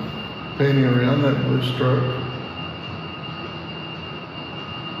I'm painting around that blue stroke.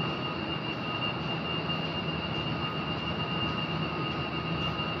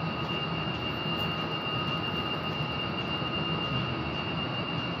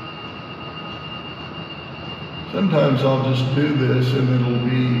 Sometimes I'll just do this and it'll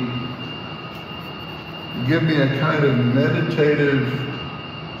give me a kind of meditative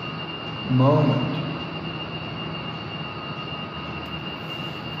moment.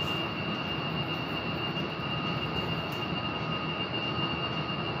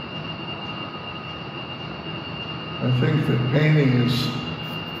 I think that painting is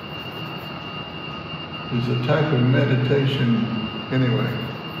a type of meditation anyway.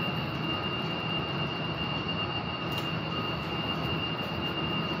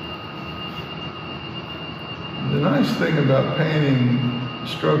 The nice thing about painting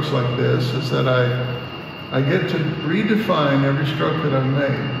strokes like this is that I get to redefine every stroke that I've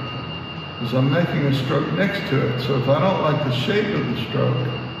made, because I'm making a stroke next to it. So if I don't like the shape of the stroke,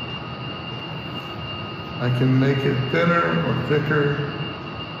 I can make it thinner or thicker.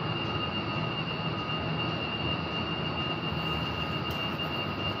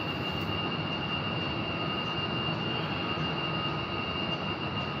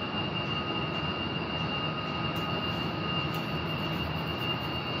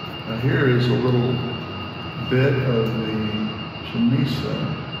 Now here is a little bit of the Chamisa,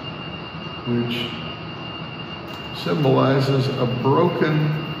 which symbolizes a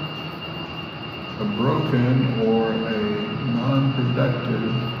broken or a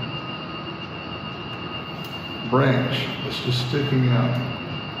non-productive branch that's just sticking out,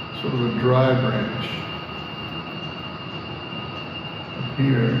 sort of a dry branch. Up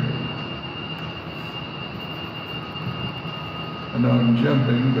here, I know I'm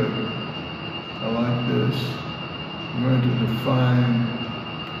jumping, but I like this. I'm going to define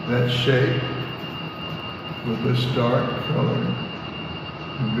that shape with this dark color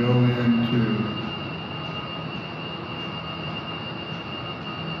and go into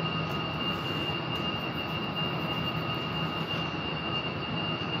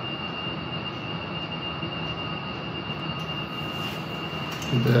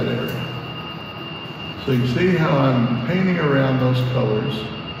that area. So you see how I'm painting around those colors.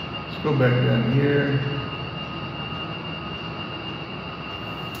 Let's go back down here.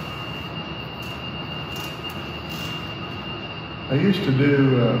 I used to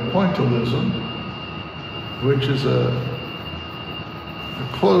do pointillism, which is a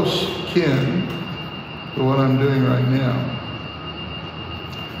close kin to what I'm doing right now.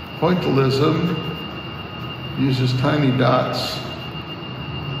 Pointillism uses tiny dots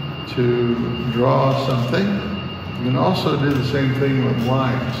to draw something. You can also do the same thing with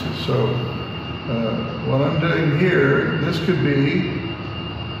lines. So what I'm doing here, this could be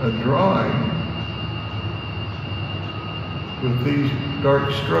a drawing with these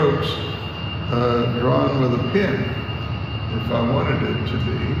dark strokes drawn with a pen, if I wanted it to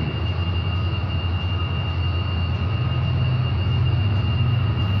be.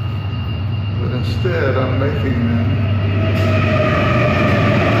 But instead, I'm making them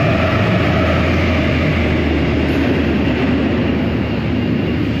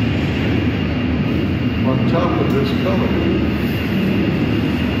on top of this color.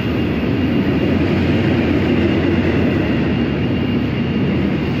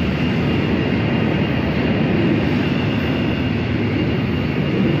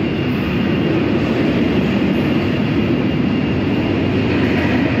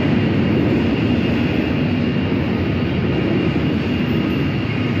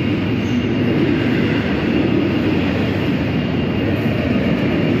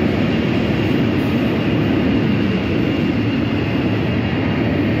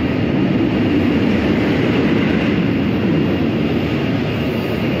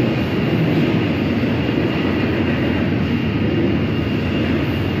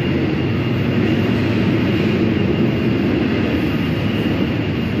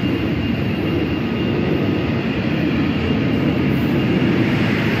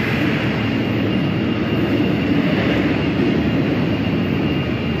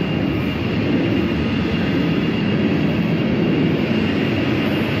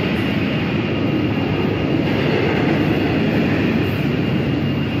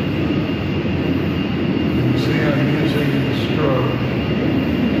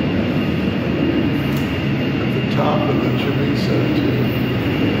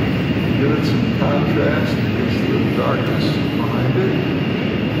 contrast against the darkness behind it.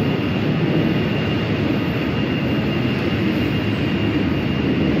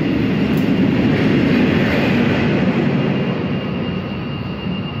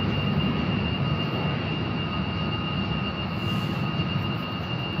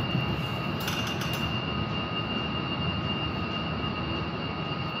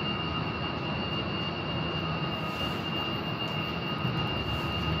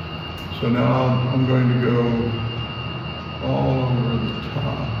 So now I'm going to go all over the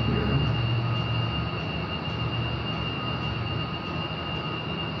top here.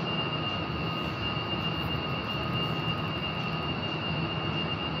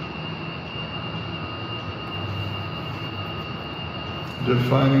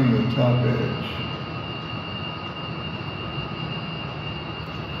 Defining the top edge.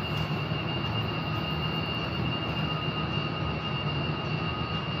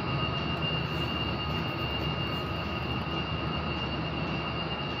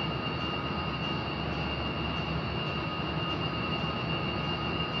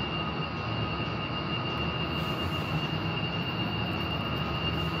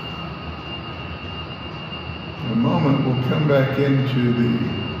 In a moment, we'll come back into the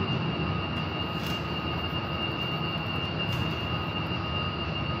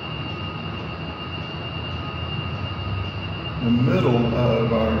middle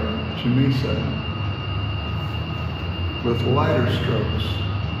of our chamisa with lighter strokes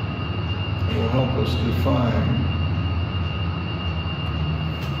that will help us define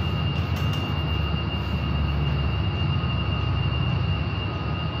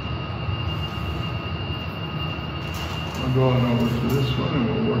go on over to this one and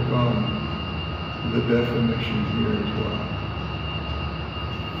we'll work on the definition here as well.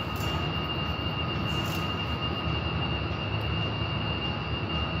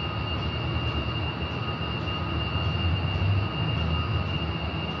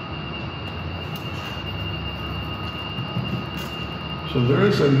 So there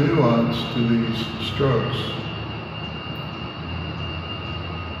is a nuance to these strokes.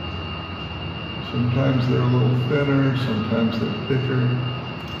 Sometimes they're a little thinner, sometimes they're thicker.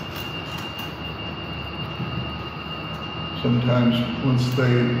 Sometimes once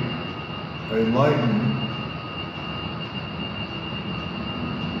they lighten,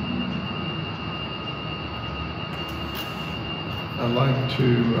 I like to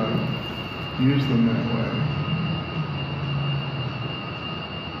use them that way.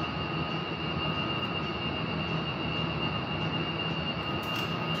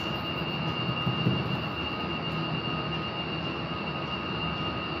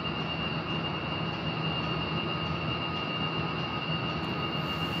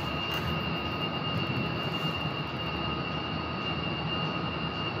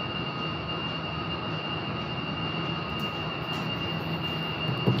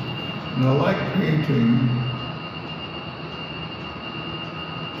 And I like painting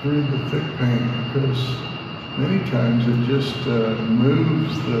through the thick paint because many times it just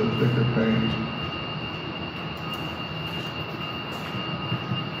moves the thicker paint.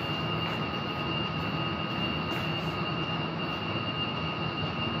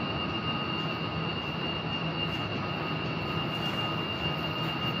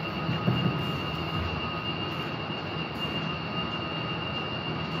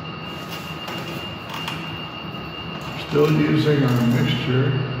 Still using our mixture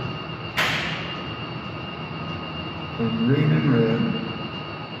of green and red.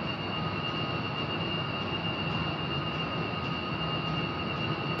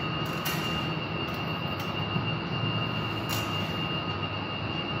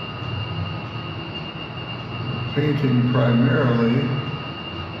 Painting primarily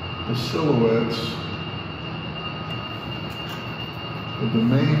the silhouettes of the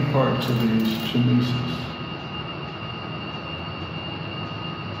main parts of these chamisas.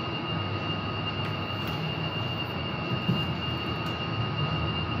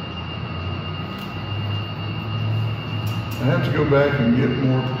 I have to go back and get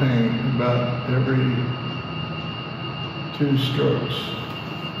more paint about every 2 strokes.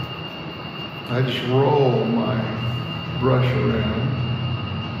 I just roll my brush around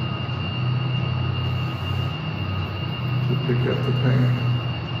to pick up the paint.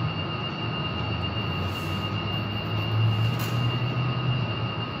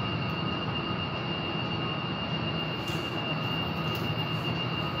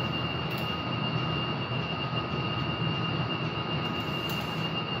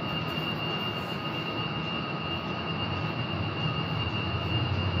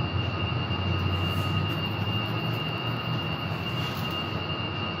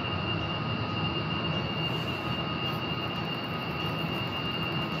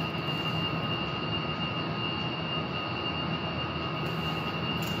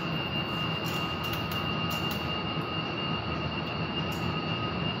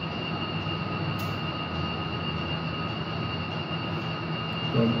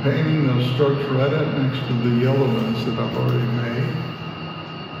 So I'm painting those strokes right up next to the yellow ones that I've already made.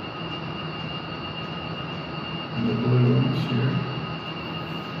 And the blue ones here.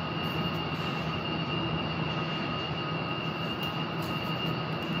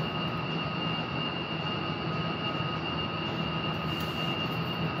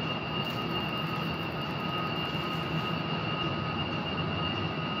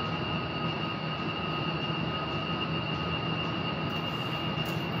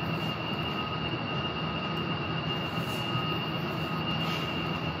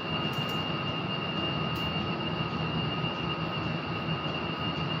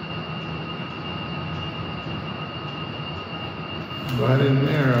 Right in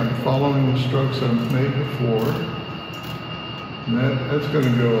there, I'm following the strokes I've made before. And that's going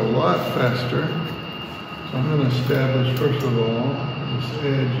to go a lot faster. So I'm going to establish, first of all, this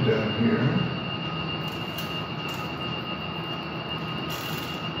edge down here.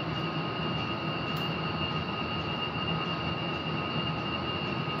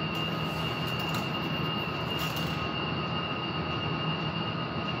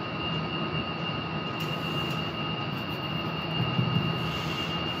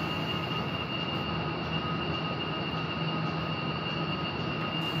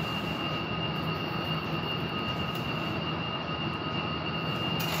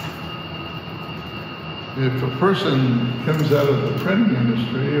 If a person comes out of the printing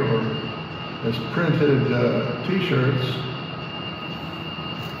industry or has printed t-shirts,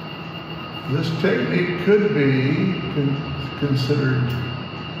 this technique could be considered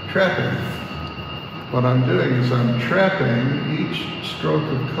trapping. What I'm doing is I'm trapping each stroke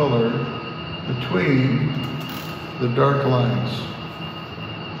of color between the dark lines.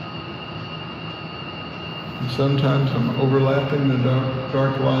 And sometimes I'm overlapping the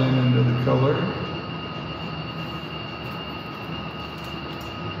dark line into the color.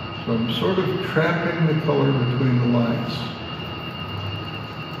 So I'm sort of trapping the color between the lines.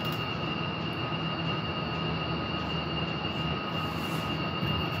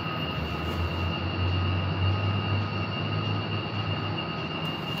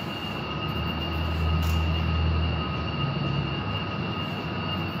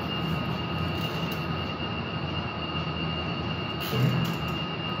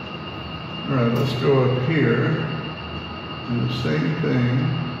 All right, let's go up here, do the same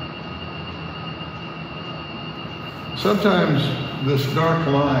thing. Sometimes this dark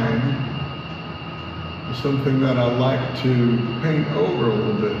line is something that I like to paint over a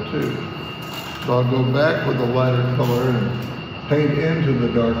little bit too. So I'll go back with a lighter color and paint into the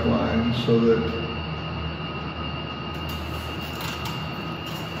dark line so that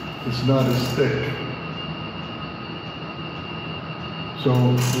it's not as thick. So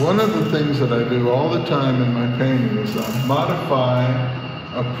one of the things that I do all the time in my painting is I modify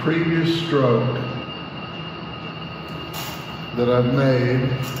a previous stroke that I've made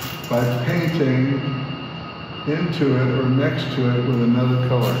by painting into it or next to it with another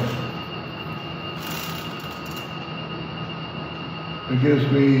color. It gives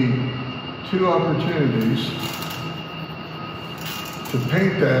me two opportunities to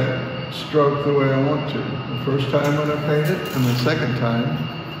paint that stroke the way I want to. The first time when I paint it, and the second time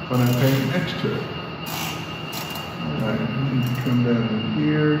when I paint next to it. All right, I need to come down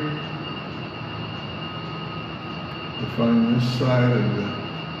here. To find this side of the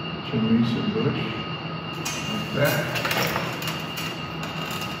Chamisa bush, like that.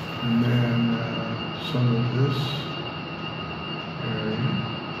 And then some of this area.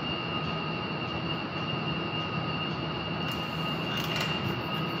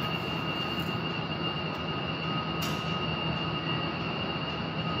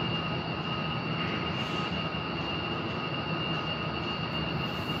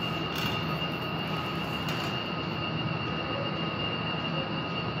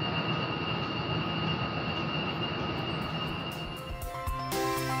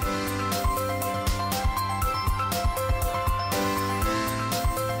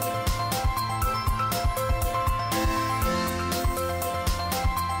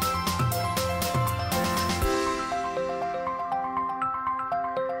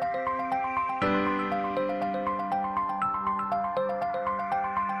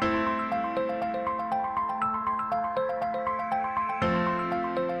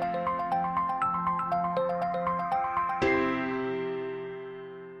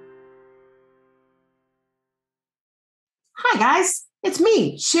 Hi guys, it's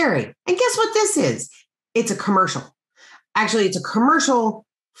me, Sherry. And guess what this is? It's a commercial. Actually, it's a commercial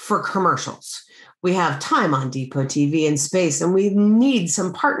for commercials. We have time on Depot TV in space, and we need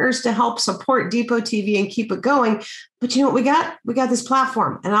some partners to help support Depot TV and keep it going. But you know what we got? We got this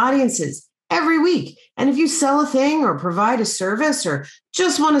platform and audiences every week. And if you sell a thing or provide a service or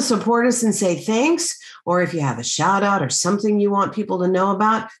just want to support us and say thanks, or if you have a shout out or something you want people to know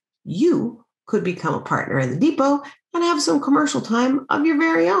about, you could become a partner in the Depot and have some commercial time of your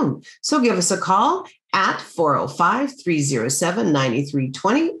very own. So give us a call at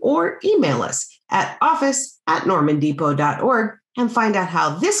 405-307-9320 or email us at office@normandepot.org and find out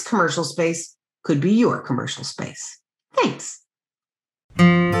how this commercial space could be your commercial space. Thanks.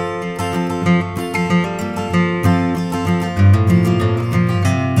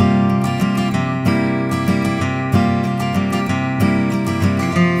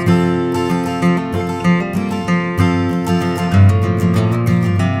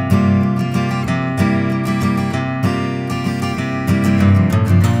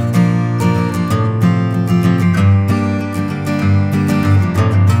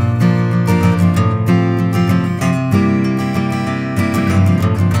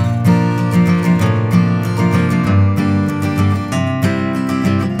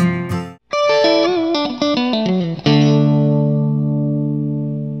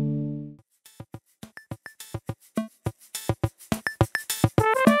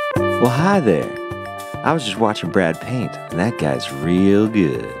 Well, hi there. I was just watching Brad paint, and that guy's real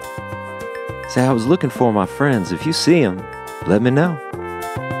good. So I was looking for my friends. If you see them, let me know.